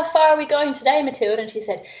 oh, how far are we going today, Matilda? And she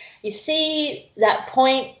said, you see that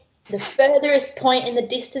point, the furthest point in the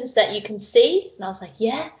distance that you can see? And I was like,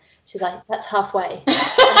 yeah. She's like, that's halfway. And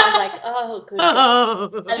I was like, oh,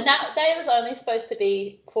 good. And that day was only supposed to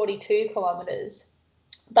be 42 kilometers.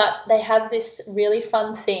 But they have this really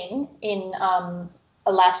fun thing in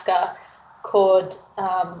Alaska called,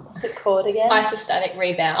 what's it called again? Isostatic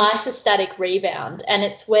rebound. Isostatic rebound. And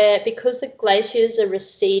it's where, because the glaciers are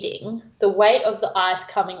receding, the weight of the ice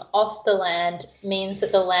coming off the land means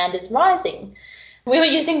that the land is rising. We were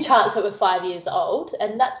using charts that were 5 years old,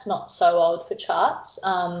 and that's not so old for charts.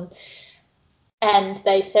 And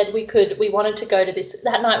they said we wanted to go to this.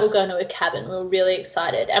 That night we were going to a cabin. We were really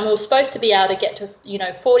excited. And we were supposed to be able to get to,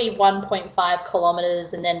 41.5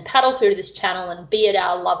 kilometres and then paddle through this channel and be at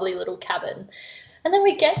our lovely little cabin. And then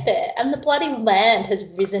we get there and the bloody land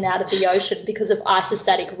has risen out of the ocean because of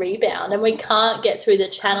isostatic rebound, and we can't get through the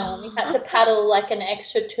channel, and we had to paddle like an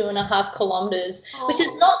extra 2.5 kilometres, which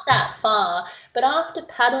is not that far. But after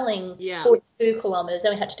paddling 42 kilometres,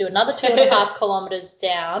 then we had to do another 2.5 kilometres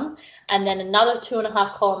down and then another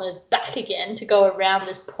 2.5 kilometres back again to go around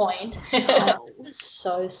this point. I was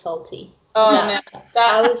so salty. Oh, man.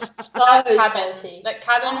 I was so salty. That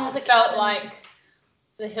cabin felt like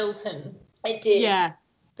the Hilton. It did. Yeah.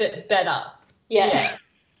 But better. Yeah.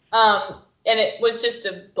 And it was just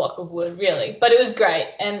a block of wood, really. But it was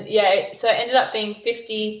great. And, so it ended up being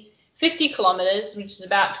 50 kilometres, which is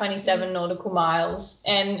about 27 nautical miles.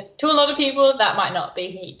 And to a lot of people, that might not be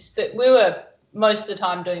heaps. But we were most of the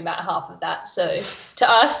time doing about half of that. So to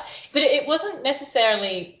us, but it wasn't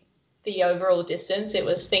necessarily the overall distance. It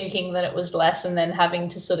was thinking that it was less and then having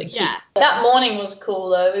to sort of keep. That morning was cool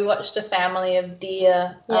though. We watched a family of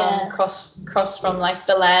deer cross from like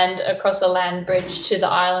the land, across a land bridge to the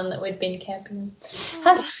island that we'd been camping.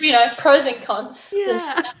 Has pros and cons.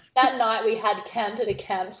 Yeah. That night we had camped at a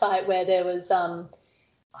campsite where there was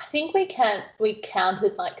I think we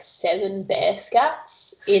counted like 7 bear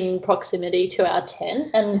scats in proximity to our tent,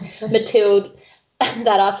 and Matilda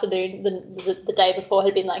that afternoon, the day before,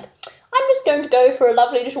 had been like, I'm just going to go for a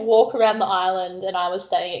lovely little walk around the island, and I was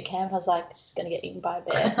staying at camp. I was like, she's going to get eaten by a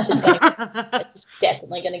bear. She's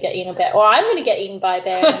definitely going to get eaten by a bear, or I'm going to get eaten by a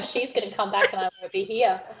bear, and she's going to come back and I won't be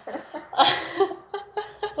here.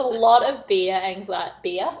 It's a lot of bear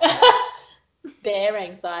anxiety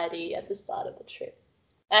at the start of the trip.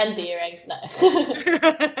 And beer eggs,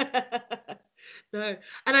 No.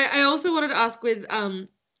 And I also wanted to ask with,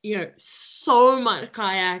 so much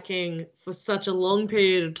kayaking for such a long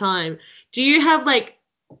period of time, do you have like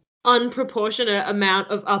unproportionate amount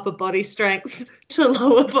of upper body strength to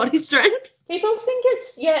lower body strength? People think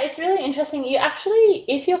it's really interesting. You actually,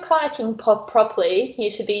 if you're kayaking properly, you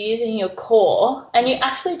should be using your core, and you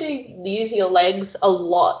actually do use your legs a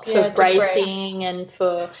lot for bracing and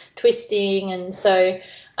for twisting, and so,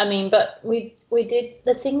 I mean, but we did,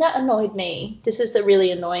 the thing that annoyed me, this is the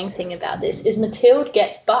really annoying thing about this, is Matilda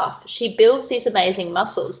gets buff. She builds these amazing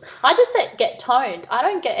muscles. I just get toned. I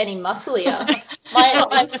don't get any musclier.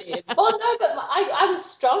 My did. well, no, but I was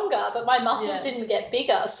stronger, but my muscles didn't get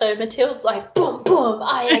bigger. So Matilda's like, boom, boom,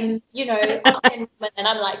 I am, Iron Woman. And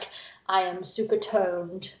I'm like, I am super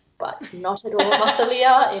toned, but not at all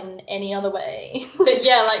musclier in any other way. But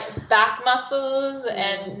yeah, like back muscles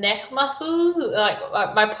and neck muscles. Like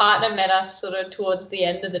my partner met us sort of towards the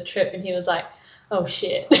end of the trip, and he was like, "Oh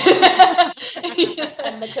shit!"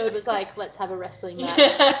 And Matilda was like, "Let's have a wrestling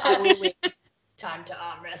match. I will win." Time to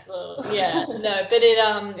arm wrestle. Yeah, no, but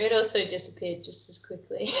it also disappeared just as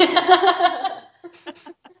quickly.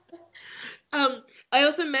 I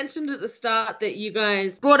also mentioned at the start that you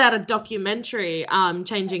guys brought out a documentary,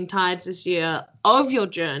 Changing Tides, this year of your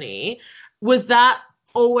journey. Was that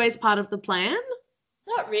always part of the plan?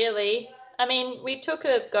 Not really. I mean, we took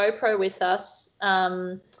a GoPro with us,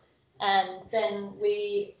 and then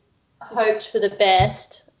we hoped for the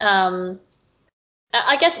best.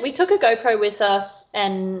 I guess we took a GoPro with us,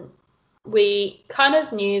 and we kind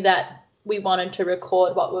of knew that we wanted to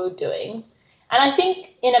record what we were doing. And I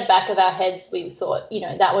think in the back of our heads, we thought,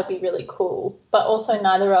 that would be really cool. But also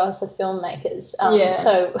neither of us are filmmakers.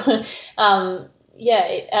 So, and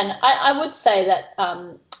I would say that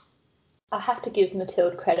I have to give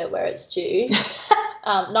Matilda credit where it's due.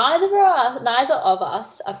 Neither of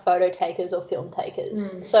us are photo takers or film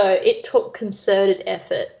takers. So it took concerted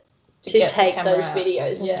effort to take those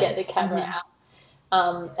videos and get the camera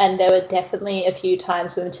out. And there were definitely a few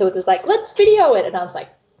times when Matilda was like, let's video it. And I was like,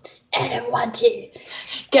 I don't want to.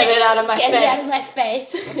 Get it out of my face. Get it out of my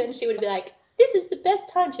face. And she would be like, this is the best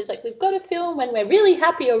time. She's like, we've got to film when we're really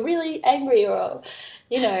happy or really angry or,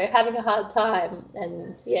 having a hard time.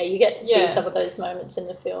 And you get to see some of those moments in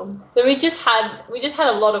the film. So we just had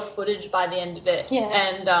a lot of footage by the end of it. Yeah.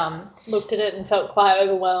 And looked at it and felt quite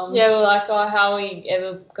overwhelmed. Yeah, we're like, oh, how are we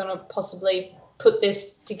ever gonna possibly put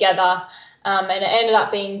this together? And it ended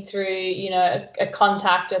up being through, a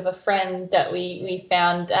contact of a friend that we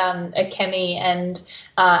found, Akemi and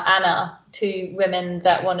Anna, two women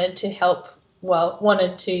that wanted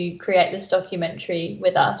to create this documentary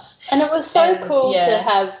with us. And it was so cool to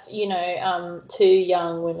have, two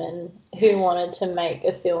young women who wanted to make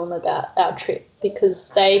a film about our trip, because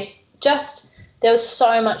there was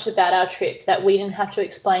so much about our trip that we didn't have to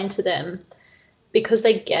explain to them, because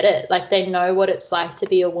they get it. Like, they know what it's like to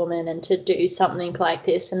be a woman and to do something like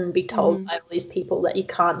this and be told by all these people that you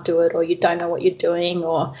can't do it or you don't know what you're doing,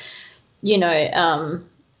 or,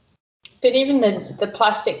 But even the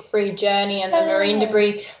plastic-free journey and the marine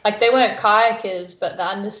debris, like, they weren't kayakers, but they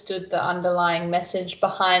understood the underlying message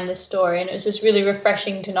behind the story, and it was just really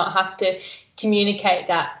refreshing to not have to communicate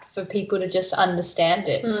that for people to just understand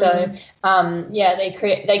it. So,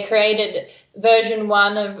 they created version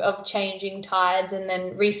 1 of Changing Tides, and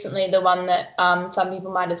then recently the one that some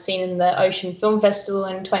people might have seen in the Ocean Film Festival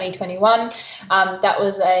in 2021. That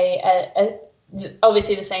was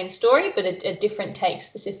obviously the same story, but a different take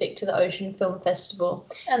specific to the Ocean Film Festival.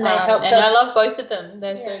 And they helped us. And I love both of them.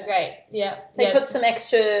 They're so great. Yeah. They put some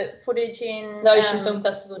extra footage in. The Ocean Film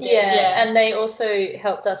Festival did. Yeah. And they also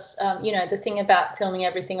helped us, the thing about filming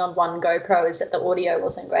everything on one GoPro is that the audio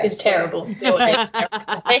wasn't great. It's terrible.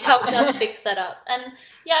 They helped us fix that up. And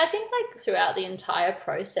I think throughout the entire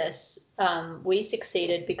process, we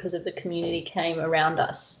succeeded because of the community came around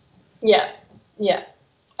us. Yeah. Yeah.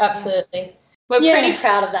 Absolutely. We're pretty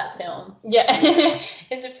proud of that film. Yeah,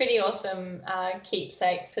 it's a pretty awesome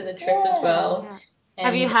keepsake for the trip as well. Yeah.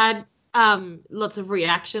 Have you had lots of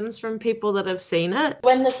reactions from people that have seen it?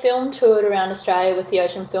 When the film toured around Australia with the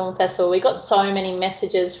Ocean Film Festival, we got so many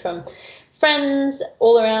messages from friends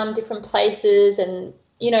all around different places, and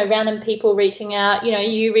random people reaching out,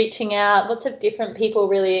 you reaching out, lots of different people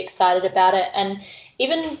really excited about it. And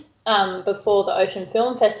even before the Ocean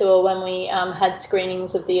Film Festival, when we had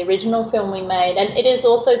screenings of the original film we made, and it is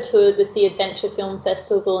also toured with the Adventure Film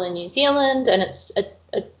Festival in New Zealand, and it's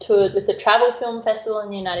toured with the Travel Film Festival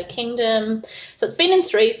in the United Kingdom. So it's been in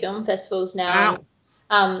 3 film festivals now. Wow.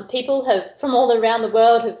 People from all around the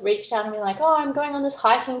world have reached out and been like, oh, I'm going on this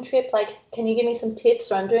hiking trip, like, can you give me some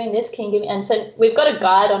tips, or I'm doing this, can you give me, and so we've got a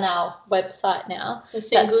guide on our website now. The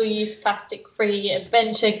single-use plastic-free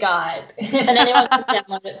adventure guide. And anyone can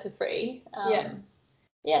download it for free.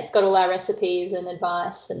 It's got all our recipes and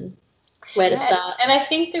advice and where to start. And I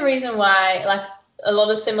think the reason why, like, a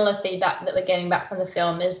lot of similar feedback that we're getting back from the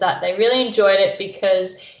film is that they really enjoyed it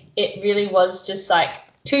because it really was just like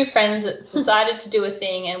two friends that decided to do a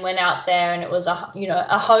thing and went out there, and it was a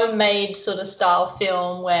homemade sort of style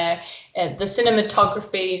film where the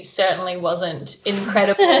cinematography certainly wasn't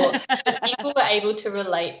incredible, but people were able to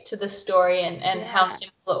relate to the story and how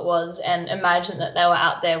simple it was and imagine that they were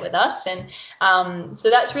out there with us. And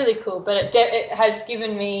so that's really cool. But it has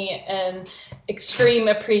given me an extreme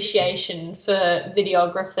appreciation for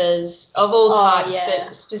videographers of all types,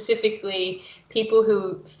 but specifically people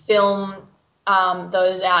who film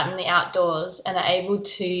those out in the outdoors and are able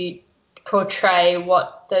to portray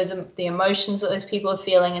what the emotions that those people are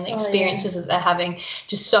feeling and the experiences that they're having.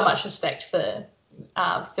 Just so much respect for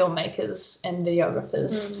filmmakers and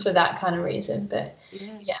videographers for that kind of reason. But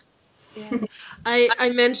yeah. I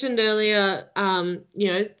mentioned earlier,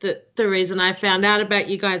 that the reason I found out about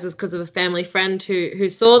you guys was because of a family friend who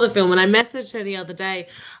saw the film, and I messaged her the other day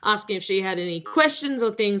asking if she had any questions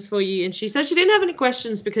or things for you, and she said she didn't have any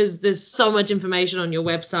questions because there's so much information on your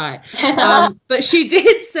website. But she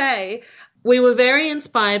did say, we were very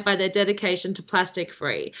inspired by their dedication to plastic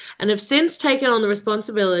free and have since taken on the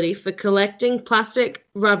responsibility for collecting plastic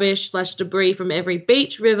rubbish / debris from every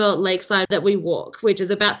beach, river, lakeside that we walk, which is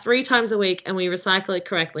about 3 times a week, and we recycle it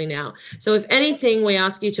correctly now. So if anything, we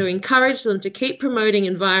ask you to encourage them to keep promoting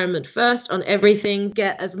environment first on everything,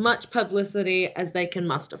 get as much publicity as they can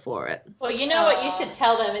muster for it. Well, you know what you should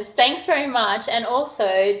tell them is thanks very much. And also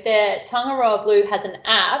the Tangaroa Blue has an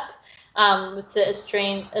app with the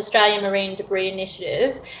Australian Marine Debris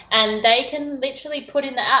Initiative, and they can literally put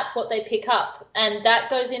in the app what they pick up, and that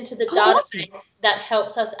goes into the database that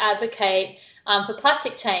helps us advocate for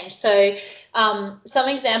plastic change. So some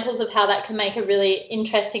examples of how that can make a really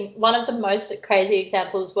interesting, one of the most crazy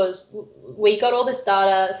examples was we got all this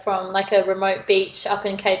data from like a remote beach up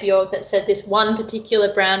in Cape York that said this one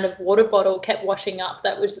particular brand of water bottle kept washing up.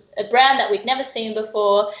 That was a brand that we'd never seen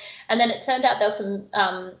before. And then it turned out there were some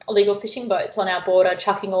illegal fishing boats on our border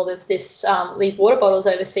chucking all of these water bottles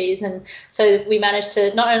overseas. And so we managed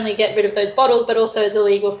to not only get rid of those bottles, but also the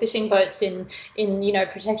illegal fishing boats in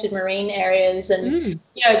protected marine areas. And,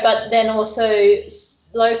 but then also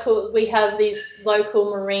we have these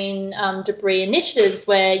local marine debris initiatives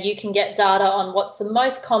where you can get data on what's the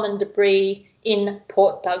most common debris in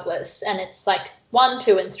Port Douglas. And it's like 1,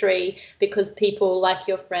 2, and 3 because people like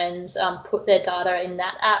your friends put their data in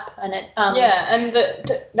that app, and it and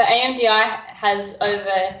the AMDI has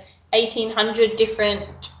over 1,800 different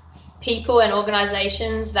people and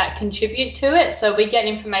organisations that contribute to it. So we get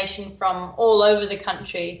information from all over the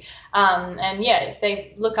country, if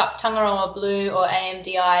they look up Tangaroa Blue or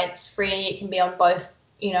AMDI, it's free. It can be on both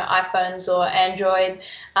iPhones or Android,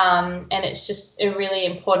 and it's just a really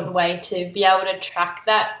important way to be able to track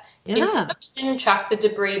that information, track the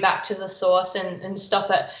debris back to the source and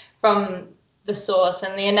stop it from the source.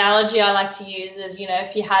 And the analogy I like to use is,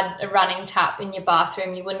 if you had a running tap in your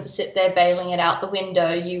bathroom, you wouldn't sit there bailing it out the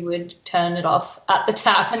window, you would turn it off at the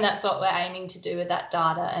tap, and that's what we're aiming to do with that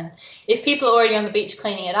data. And if people are already on the beach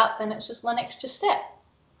cleaning it up, then it's just one extra step.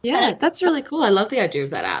 Yeah, that's really cool. I love the idea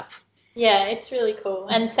of that app. Yeah, it's really cool.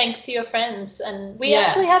 And thanks to your friends. And we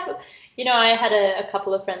actually have, I had a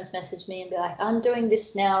couple of friends message me and be like, I'm doing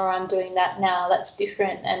this now, or I'm doing that now. That's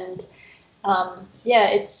different. And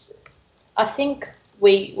I think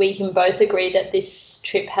we can both agree that this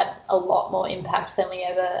trip had a lot more impact than we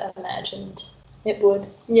ever imagined it would.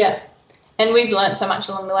 Yeah. And we've learned so much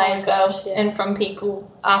along the way as well, and from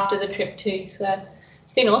people after the trip too. So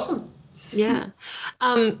it's been awesome. Yeah.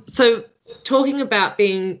 So talking about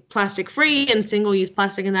being plastic free and single-use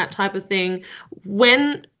plastic and that type of thing,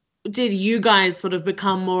 when did you guys sort of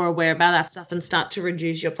become more aware about that stuff and start to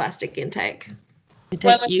reduce your plastic intake?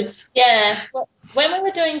 Use? When we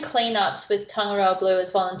were doing cleanups with Tangaroa Blue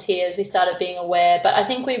as volunteers, we started being aware, but I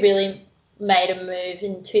think we really made a move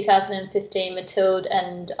in 2015. Matilde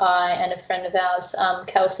and I and a friend of ours,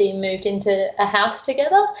 Kelsey, moved into a house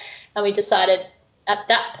together, and we decided at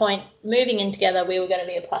that point, moving in together, we were going to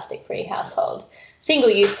be a plastic-free household,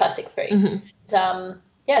 single-use plastic-free. Mm-hmm.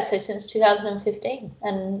 So since 2015,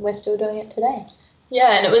 and we're still doing it today.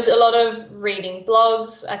 Yeah, and it was a lot of reading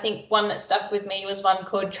blogs. I think one that stuck with me was one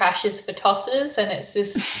called Trash is for Tossers, and it's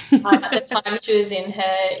this, at the time she was in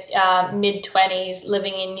her mid-20s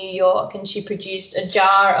living in New York, and she produced a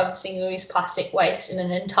jar of single-use plastic waste in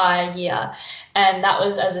an entire year. And that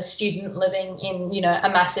was as a student living in, a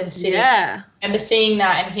massive city. Yeah. I remember seeing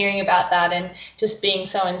that and hearing about that and just being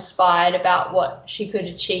so inspired about what she could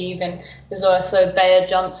achieve. And there's also Bea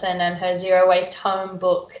Johnson and her Zero Waste Home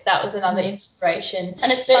book. That was another inspiration.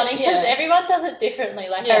 And it's funny because everyone does it differently.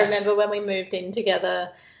 I remember when we moved in together,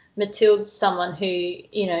 Matilda's someone who,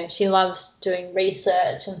 you know, she loves doing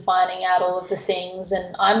research and finding out all of the things,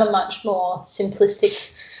 and I'm a much more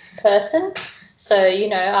simplistic person. So, you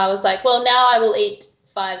know, I was like, well, now I will eat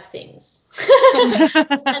 5 things. And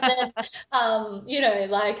then, you know,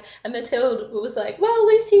 like, and Matilda was like, well,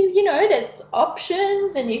 Lucy, you know, there's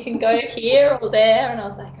options and you can go here or there. And I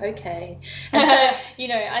was like, okay. And so, you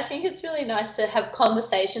know, I think it's really nice to have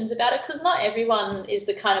conversations about it, because not everyone is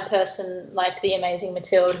the kind of person like the amazing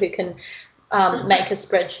Matilda who can make a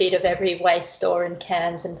spreadsheet of every waste store and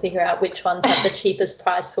cans and figure out which ones have the cheapest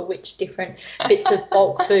price for which different bits of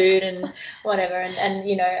bulk food and whatever. And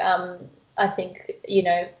you know, I think, you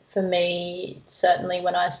know, for me, certainly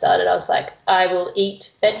when I started, I was like, I will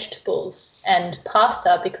eat vegetables and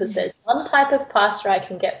pasta, because there's one type of pasta I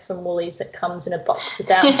can get from Woolies that comes in a box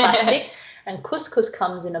without plastic, and couscous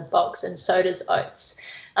comes in a box, and so does oats.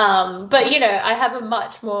 But, you know, I have a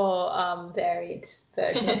much more varied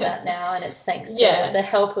version of that now, and it's thanks to the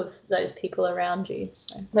help of those people around you.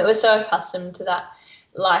 So. But we're so accustomed to that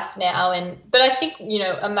life now, but I think, you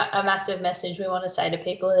know, a massive message we want to say to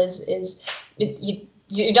people is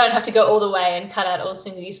you don't have to go all the way and cut out all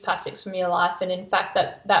single-use plastics from your life, and in fact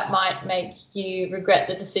that might make you regret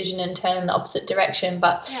the decision and turn in the opposite direction.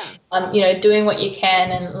 But you know, doing what you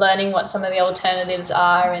can and learning what some of the alternatives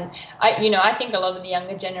are, and I think a lot of the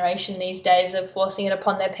younger generation these days are forcing it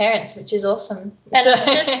upon their parents, which is awesome. And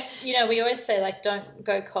just, you know, we always say, like, don't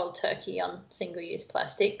go cold turkey on single-use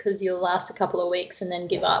plastic, because you'll last a couple of weeks and then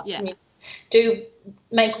give up. Do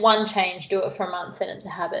make one change, do it for a month, and it's a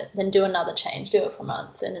habit. Then do another change, do it for a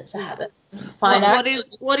month, and it's a habit.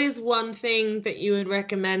 What is one thing that you would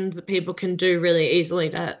recommend that people can do really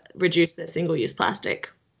easily to reduce their single-use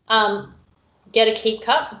plastic? Get a keep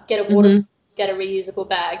cup, get a water, get a reusable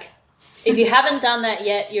bag. If you haven't done that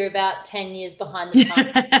yet, you're about 10 years behind the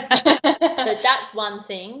times. So that's one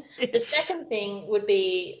thing. The second thing would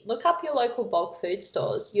be look up your local bulk food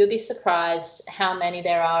stores. You'll be surprised how many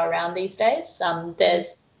there are around these days.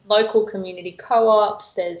 There's local community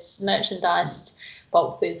co-ops, there's merchandised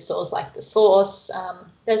bulk food stores like The Source.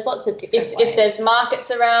 There's lots of different ways. If there's markets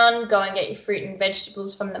around, go and get your fruit and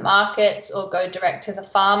vegetables from the markets, or go direct to the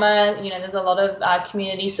farmer. You know, there's a lot of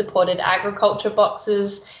community-supported agriculture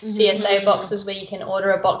boxes, CSA boxes, where you can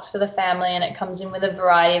order a box for the family and it comes in with a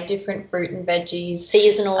variety of different fruit and veggies.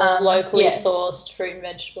 Seasonal, locally sourced fruit and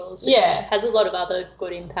vegetables. Which has a lot of other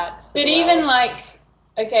good impacts. But even like,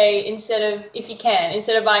 okay, instead of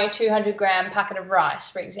buying a 200-gram packet of rice,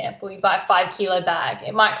 for example, you buy a 5-kilo bag.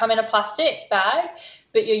 It might come in a plastic bag,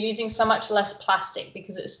 but you're using so much less plastic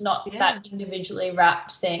because it's not that individually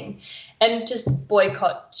wrapped thing. And just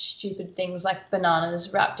boycott stupid things like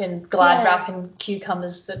bananas wrapped in Glad wrap and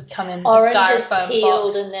cucumbers that come in oranges a styrofoam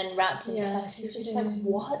peeled box. and then wrapped in plastic. You're just like,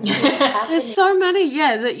 what is happening? There's so many,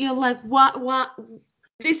 that you're like, what?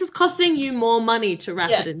 This is costing you more money to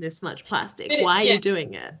wrap it in this much plastic. Why are you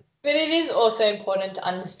doing it? But it is also important to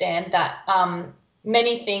understand that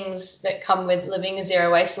many things that come with living a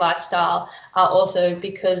zero-waste lifestyle are also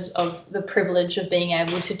because of the privilege of being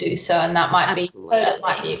able to do so. And that might be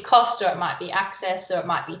a cost, or it might be access, or it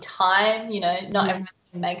might be time. You know, not everyone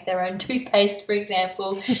can make their own toothpaste, for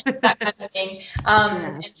example, that kind of thing.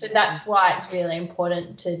 And so that's why it's really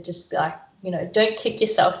important to just be like, you know, don't kick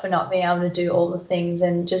yourself for not being able to do all the things,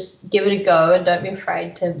 and just give it a go, and don't be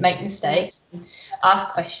afraid to make mistakes and ask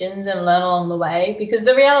questions and learn along the way, because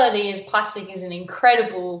the reality is plastic is an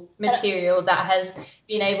incredible material that has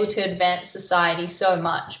been able to advance society so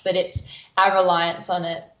much, but it's our reliance on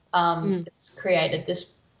it that's created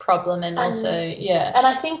this problem. And also, And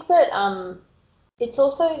I think that it's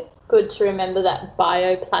also good to remember that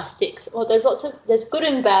bioplastics, well, there's good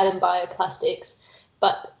and bad in bioplastics,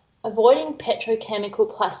 but avoiding petrochemical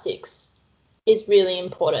plastics is really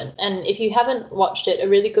important. And if you haven't watched it, a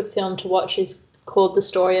really good film to watch is called The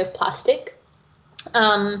Story of Plastic.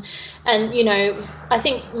 And, you know, I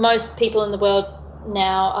think most people in the world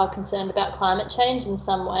now are concerned about climate change in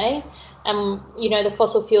some way. And, you know, the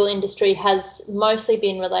fossil fuel industry has mostly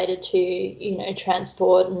been related to, you know,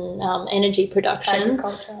 transport and energy production.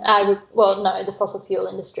 Agriculture. The fossil fuel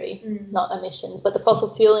industry, not emissions, but the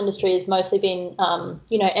fossil fuel industry has mostly been,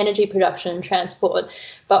 you know, energy production and transport.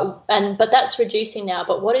 But that's reducing now.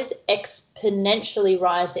 But what is exponentially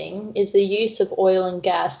rising is the use of oil and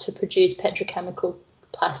gas to produce petrochemical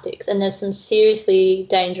plastics. And there's some seriously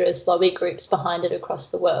dangerous lobby groups behind it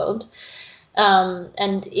across the world.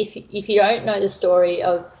 And if you don't know the story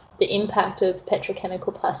of the impact of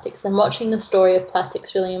petrochemical plastics, then watching the story of plastics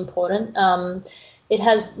is really important. It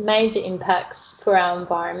has major impacts for our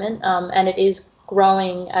environment, and it is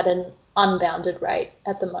growing at an unbounded rate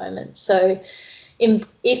at the moment. So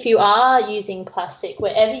if you are using plastic,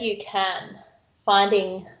 wherever you can,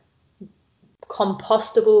 finding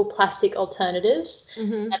compostable plastic alternatives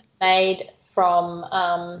that are made from,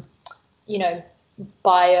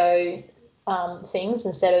 bio things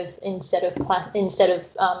instead of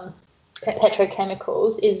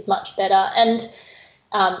petrochemicals is much better. And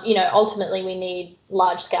ultimately we need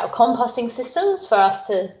large-scale composting systems for us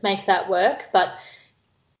to make that work. But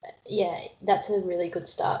yeah, that's a really good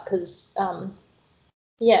start because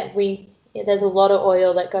there's a lot of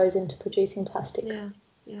oil that goes into producing plastic.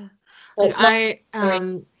 Yeah. So it's not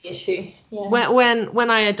an issue. Yeah. When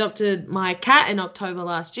I adopted my cat in October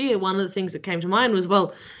last year, one of the things that came to mind was,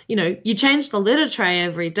 well, you change the litter tray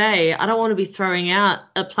every day. I don't want to be throwing out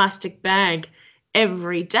a plastic bag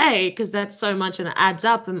every day because that's so much and it adds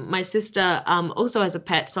up. And my sister also has a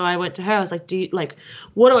pet, so I went to her. I was like,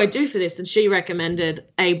 what do I do for this? And she recommended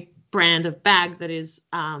a brand of bag that is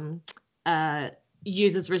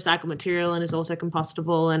uses recycled material and is also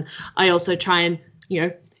compostable. And I also try and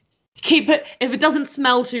keep it, if it doesn't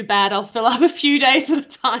smell too bad, I'll fill up a few days at a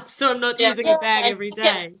time, so I'm not using a bag every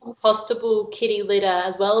day. Compostable kitty litter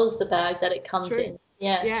as well as the bag that it comes in.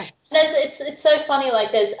 Yeah. And it's so funny.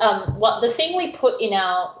 Like there's what the thing we put in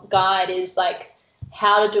our guide is like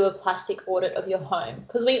how to do a plastic audit of your home,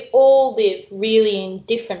 because we all live really in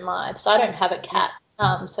different lives. I don't have a cat,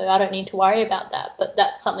 so I don't need to worry about that. But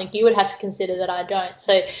that's something you would have to consider that I don't.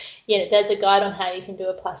 So there's a guide on how you can do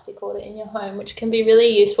a plastic audit in your home, which can be really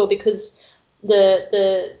useful because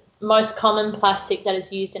the most common plastic that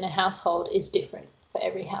is used in a household is different for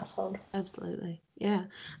every household. Absolutely. Yeah.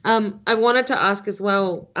 I wanted to ask as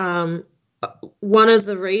well, one of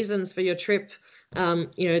the reasons for your trip,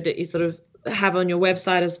 that you sort of have on your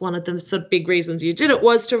website as one of the sort of big reasons you did it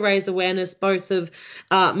was to raise awareness both of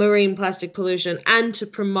marine plastic pollution and to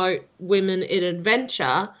promote women in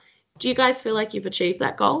adventure. Do you guys feel like you've achieved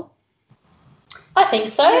that goal? I think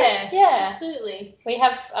so. Yeah, absolutely. We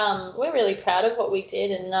have we're really proud of what we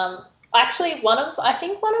did, and actually one of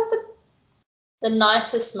the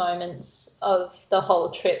nicest moments of the whole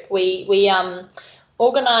trip, we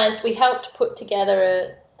helped put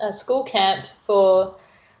together a school camp for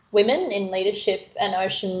women in leadership and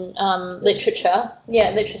ocean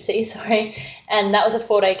literacy, and that was a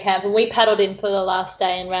 4-day camp, and we paddled in for the last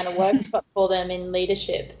day and ran a workshop for them in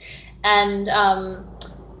leadership. And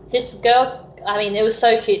this girl, it was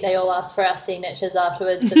so cute, they all asked for our signatures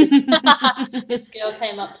afterwards, but this girl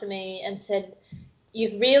came up to me and said,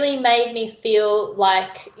 "You've really made me feel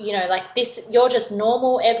like, like this, you're just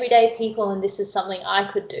normal everyday people and this is something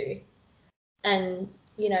I could do." And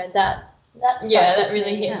that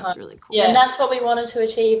really hit home. That's really cool. Yeah, and that's what we wanted to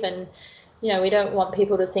achieve. And we don't want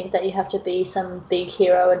people to think that you have to be some big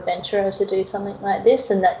hero adventurer to do something like this,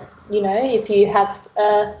 and that if you have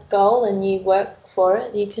a goal and you work for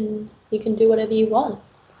it, you can do whatever you want.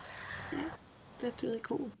 That's really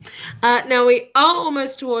cool. Now we are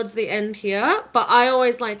almost towards the end here, but I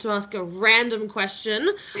always like to ask a random question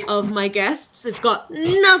of my guests. It's got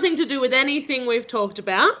nothing to do with anything we've talked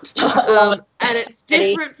about, and it's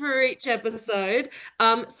different for each episode.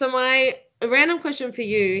 So my random question for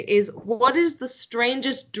you is, what is the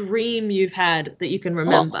strangest dream you've had that you can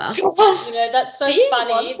remember? That's so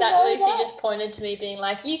funny that Lucy just pointed to me being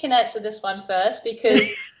like, you can answer this one first,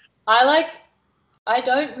 because I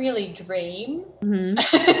don't really dream. Mm-hmm.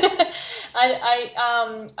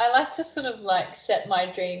 I like to sort of like set my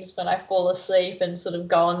dreams when I fall asleep and sort of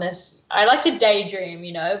go on this. I like to daydream,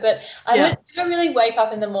 but I don't really wake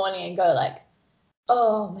up in the morning and go like,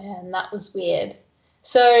 oh man, that was weird.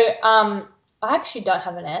 So I actually don't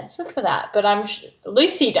have an answer for that, but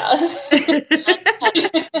Lucy does.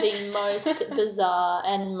 The most bizarre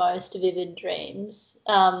and most vivid dreams.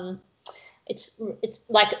 It's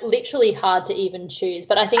like literally hard to even choose,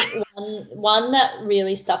 but I think one that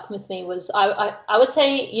really stuck with me was I would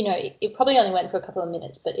say it probably only went for a couple of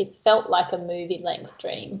minutes, but it felt like a movie length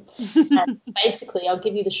dream. And basically, I'll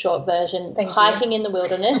give you the short version. Hiking in the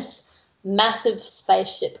wilderness, massive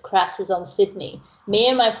spaceship crashes on Sydney. Me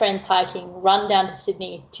and my friends hiking run down to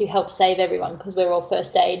Sydney to help save everyone because we're all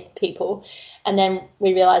first aid people, and then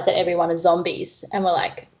we realize that everyone is zombies, and we're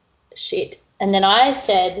like, shit. And then I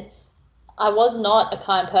said, I was not a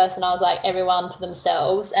kind person. I was like, everyone for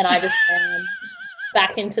themselves. And I just ran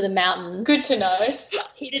back into the mountains. Good to know.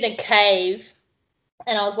 Hid in a cave.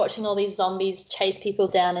 And I was watching all these zombies chase people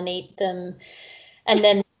down and eat them. And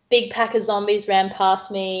then big pack of zombies ran past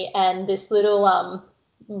me. And this little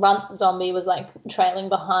runt zombie was like trailing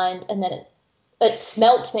behind. And then it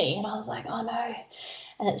smelt me. And I was like, oh no.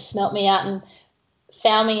 And it smelt me out and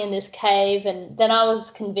found me in this cave. And then I was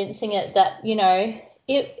convincing it that,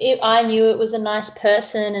 I knew it was a nice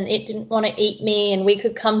person and it didn't want to eat me and we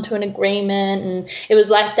could come to an agreement, and it was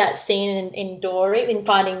like that scene in Dory, in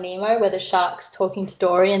Finding Nemo, where the shark's talking to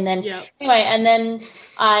Dory, and then anyway, and then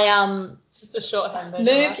I Just the shorthand version.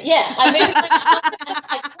 I moved and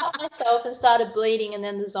I cut myself and started bleeding, and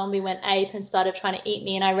then the zombie went ape and started trying to eat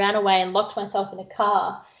me, and I ran away and locked myself in a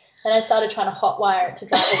car, and I started trying to hotwire it to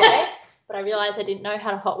drive away, but I realized I didn't know how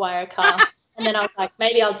to hotwire a car. And then I was like,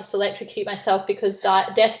 maybe I'll just electrocute myself, because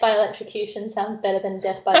death by electrocution sounds better than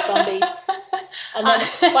death by zombie. And then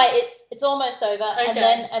it's almost over.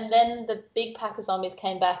 Okay. And then the big pack of zombies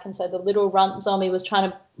came back, and so the little runt zombie was trying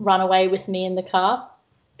to run away with me in the car,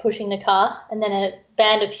 pushing the car. And then a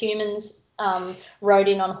band of humans rode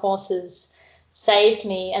in on horses, saved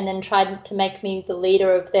me, and then tried to make me the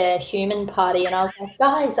leader of their human party. And I was like,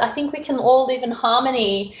 guys, I think we can all live in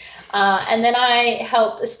harmony. And then I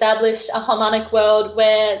helped establish a harmonic world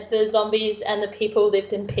where the zombies and the people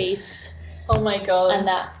lived in peace. Oh my God. And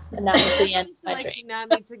that was the end of my dream. You now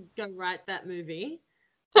need to go write that movie.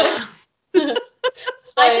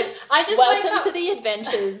 So I just welcome to the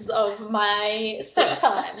adventures of my sleep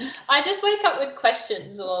time. I just wake up with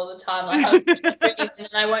questions all the time, like and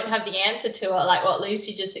I won't have the answer to it, like what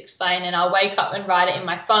Lucy just explained, and I'll wake up and write it in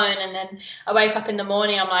my phone, and then I wake up in the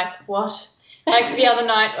morning, I'm like, what? Like the other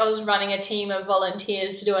night, I was running a team of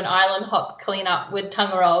volunteers to do an island hop cleanup with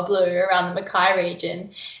Tongaroa Blue around the Mackay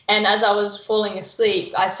region. And as I was falling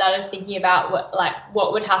asleep, I started thinking about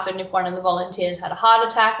what would happen if one of the volunteers had a heart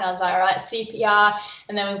attack. And I was like, all right, CPR.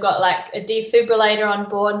 And then we've got like a defibrillator on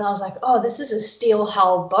board. And I was like, oh, this is a steel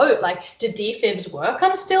hull boat. Like, do defibs work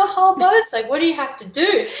on steel hull boats? Like, what do you have to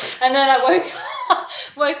do? And then I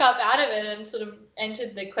woke up out of it and sort of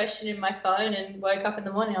entered the question in my phone and woke up in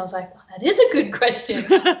the morning. I was like, oh, that is a good question. And,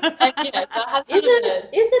 so I have to is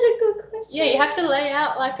it a good question? Yeah, you have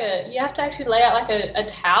to actually lay out like a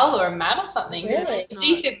towel or a mat or something. Really?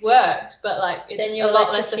 Defib worked, but like it's a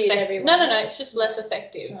lot less effective. No, it's just less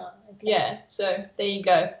effective. Oh, okay. Yeah, so there you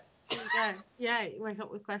go. Okay. Yeah, wake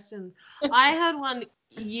up with questions. I had one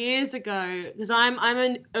years ago, because I'm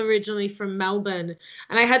originally from Melbourne,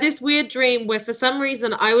 and I had this weird dream where for some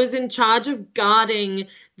reason I was in charge of guarding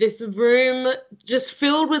this room just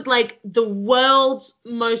filled with like the world's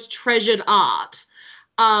most treasured art,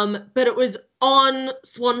 but it was on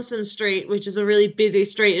Swanston Street, which is a really busy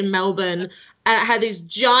street in Melbourne, and it had these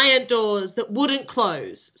giant doors that wouldn't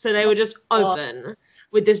close, so they were just open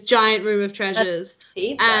with this giant room of treasures.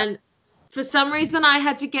 And for some reason I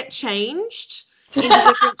had to get changed into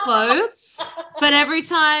different clothes, but every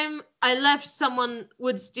time I left, someone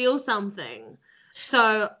would steal something,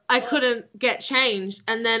 so I couldn't get changed.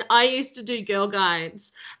 And then I used to do Girl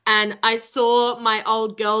Guides, and I saw my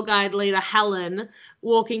old Girl Guide leader Helen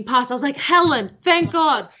walking past. I was like, Helen, thank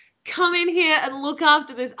God, come in here and look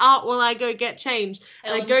after this art while I go get changed.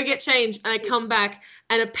 And I go get changed, and I come back,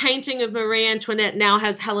 and a painting of Marie Antoinette now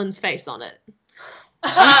has Helen's face on it.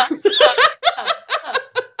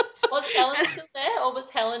 Was Helen still there, or was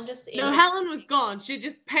Helen just in? No, Helen was gone. She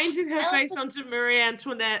just painted her face onto Marie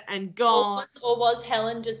Antoinette and gone. Or was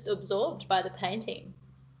Helen just absorbed by the painting?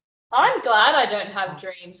 I'm glad I don't have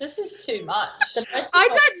dreams. This is too much. I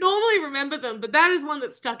don't normally remember them, but that is one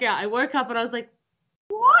that stuck out. I woke up and I was like,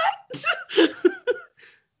 what?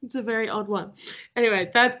 It's a very odd one. Anyway,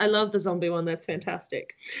 I love the zombie one. That's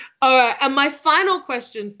fantastic. All right, and my final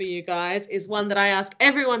question for you guys is one that I ask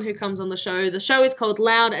everyone who comes on the show. The show is called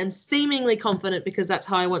Loud and Seemingly Confident because that's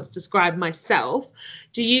how I once described myself.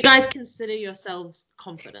 Do you guys consider yourselves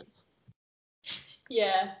confident?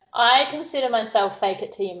 Yeah, I consider myself fake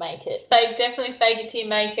it till you make it. Definitely fake it till you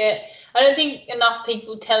make it. I don't think enough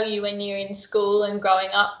people tell you when you're in school and growing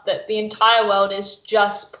up that the entire world is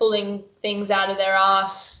just pulling things out of their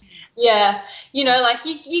ass. Yeah, like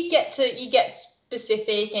you get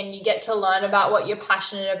specific and you get to learn about what you're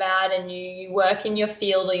passionate about, and you work in your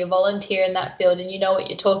field or you volunteer in that field and you know what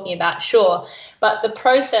you're talking about, sure. But the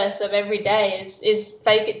process of every day is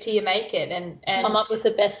fake it till you make it and come up with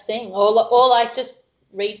the best thing, or like just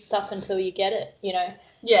read stuff until you get it,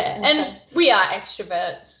 Yeah, and we are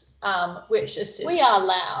extroverts, which is we are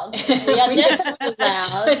loud. We are definitely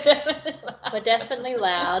loud. We're definitely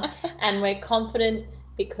loud, and we're confident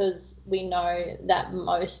because we know that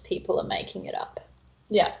most people are making it up.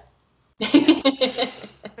 Yeah.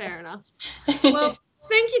 Fair enough. Well,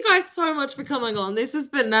 thank you guys so much for coming on. This has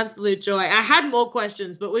been an absolute joy. I had more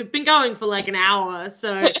questions, but we've been going for like an hour,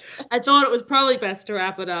 so I thought it was probably best to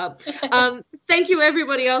wrap it up. Thank you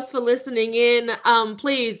everybody else for listening in.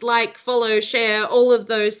 Please like, follow, share, all of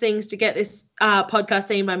those things to get this podcast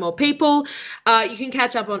seen by more people. You can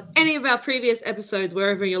catch up on any of our previous episodes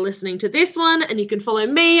wherever you're listening to this one, and you can follow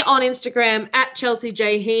me on Instagram at Chelsea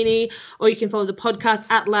J Heaney, or you can follow the podcast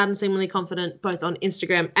at Loud and Seemingly Confident, both on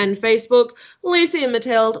Instagram and Facebook. Lucy and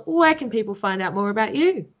Mathilde, where can people find out more about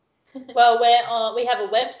you? Well, we have a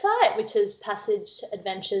website, which is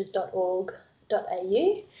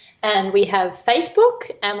passageadventures.org.au, and we have Facebook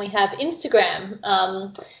and we have Instagram.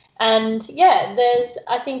 And yeah,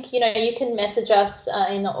 I think, you can message us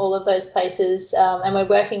in all of those places, and we're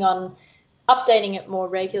working on updating it more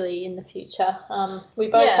regularly in the future. We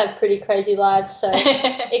both have pretty crazy lives, so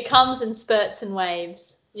it comes in spurts and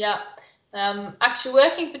waves. Yeah. Actually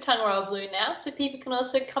working for Tongariro Blue now, so people can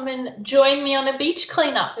also come and join me on a beach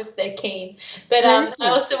cleanup if they're keen. But I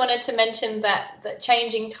also wanted to mention that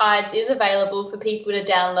Changing Tides is available for people to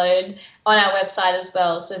download on our website as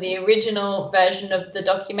well. So the original version of the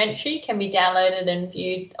documentary can be downloaded and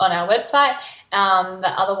viewed on our website.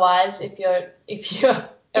 But otherwise, if you're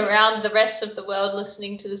around the rest of the world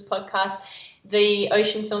listening to this podcast, the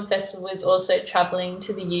Ocean Film Festival is also travelling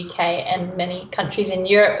to the UK and many countries in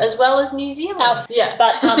Europe as well as New Zealand.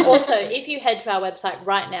 But also, if you head to our website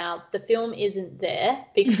right now, the film isn't there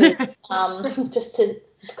because, just to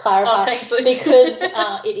clarify, because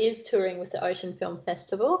it is touring with the Ocean Film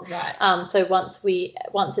Festival. Right. So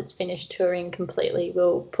once it's finished touring completely,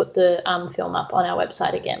 we'll put the film up on our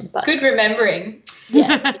website again. But good remembering.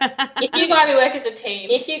 Yeah. This is why we work as a team.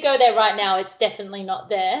 If you go there right now, it's definitely not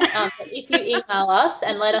there. But if you email us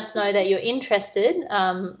and let us know that you're interested,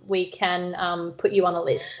 we can put you on a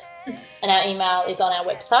list. And our email is on our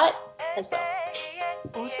website as well.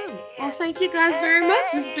 Awesome. Well, thank you guys very much.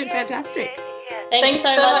 This has been fantastic. Thanks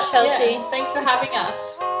so much, Chelsea. Yeah. Thanks for having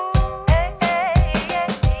us.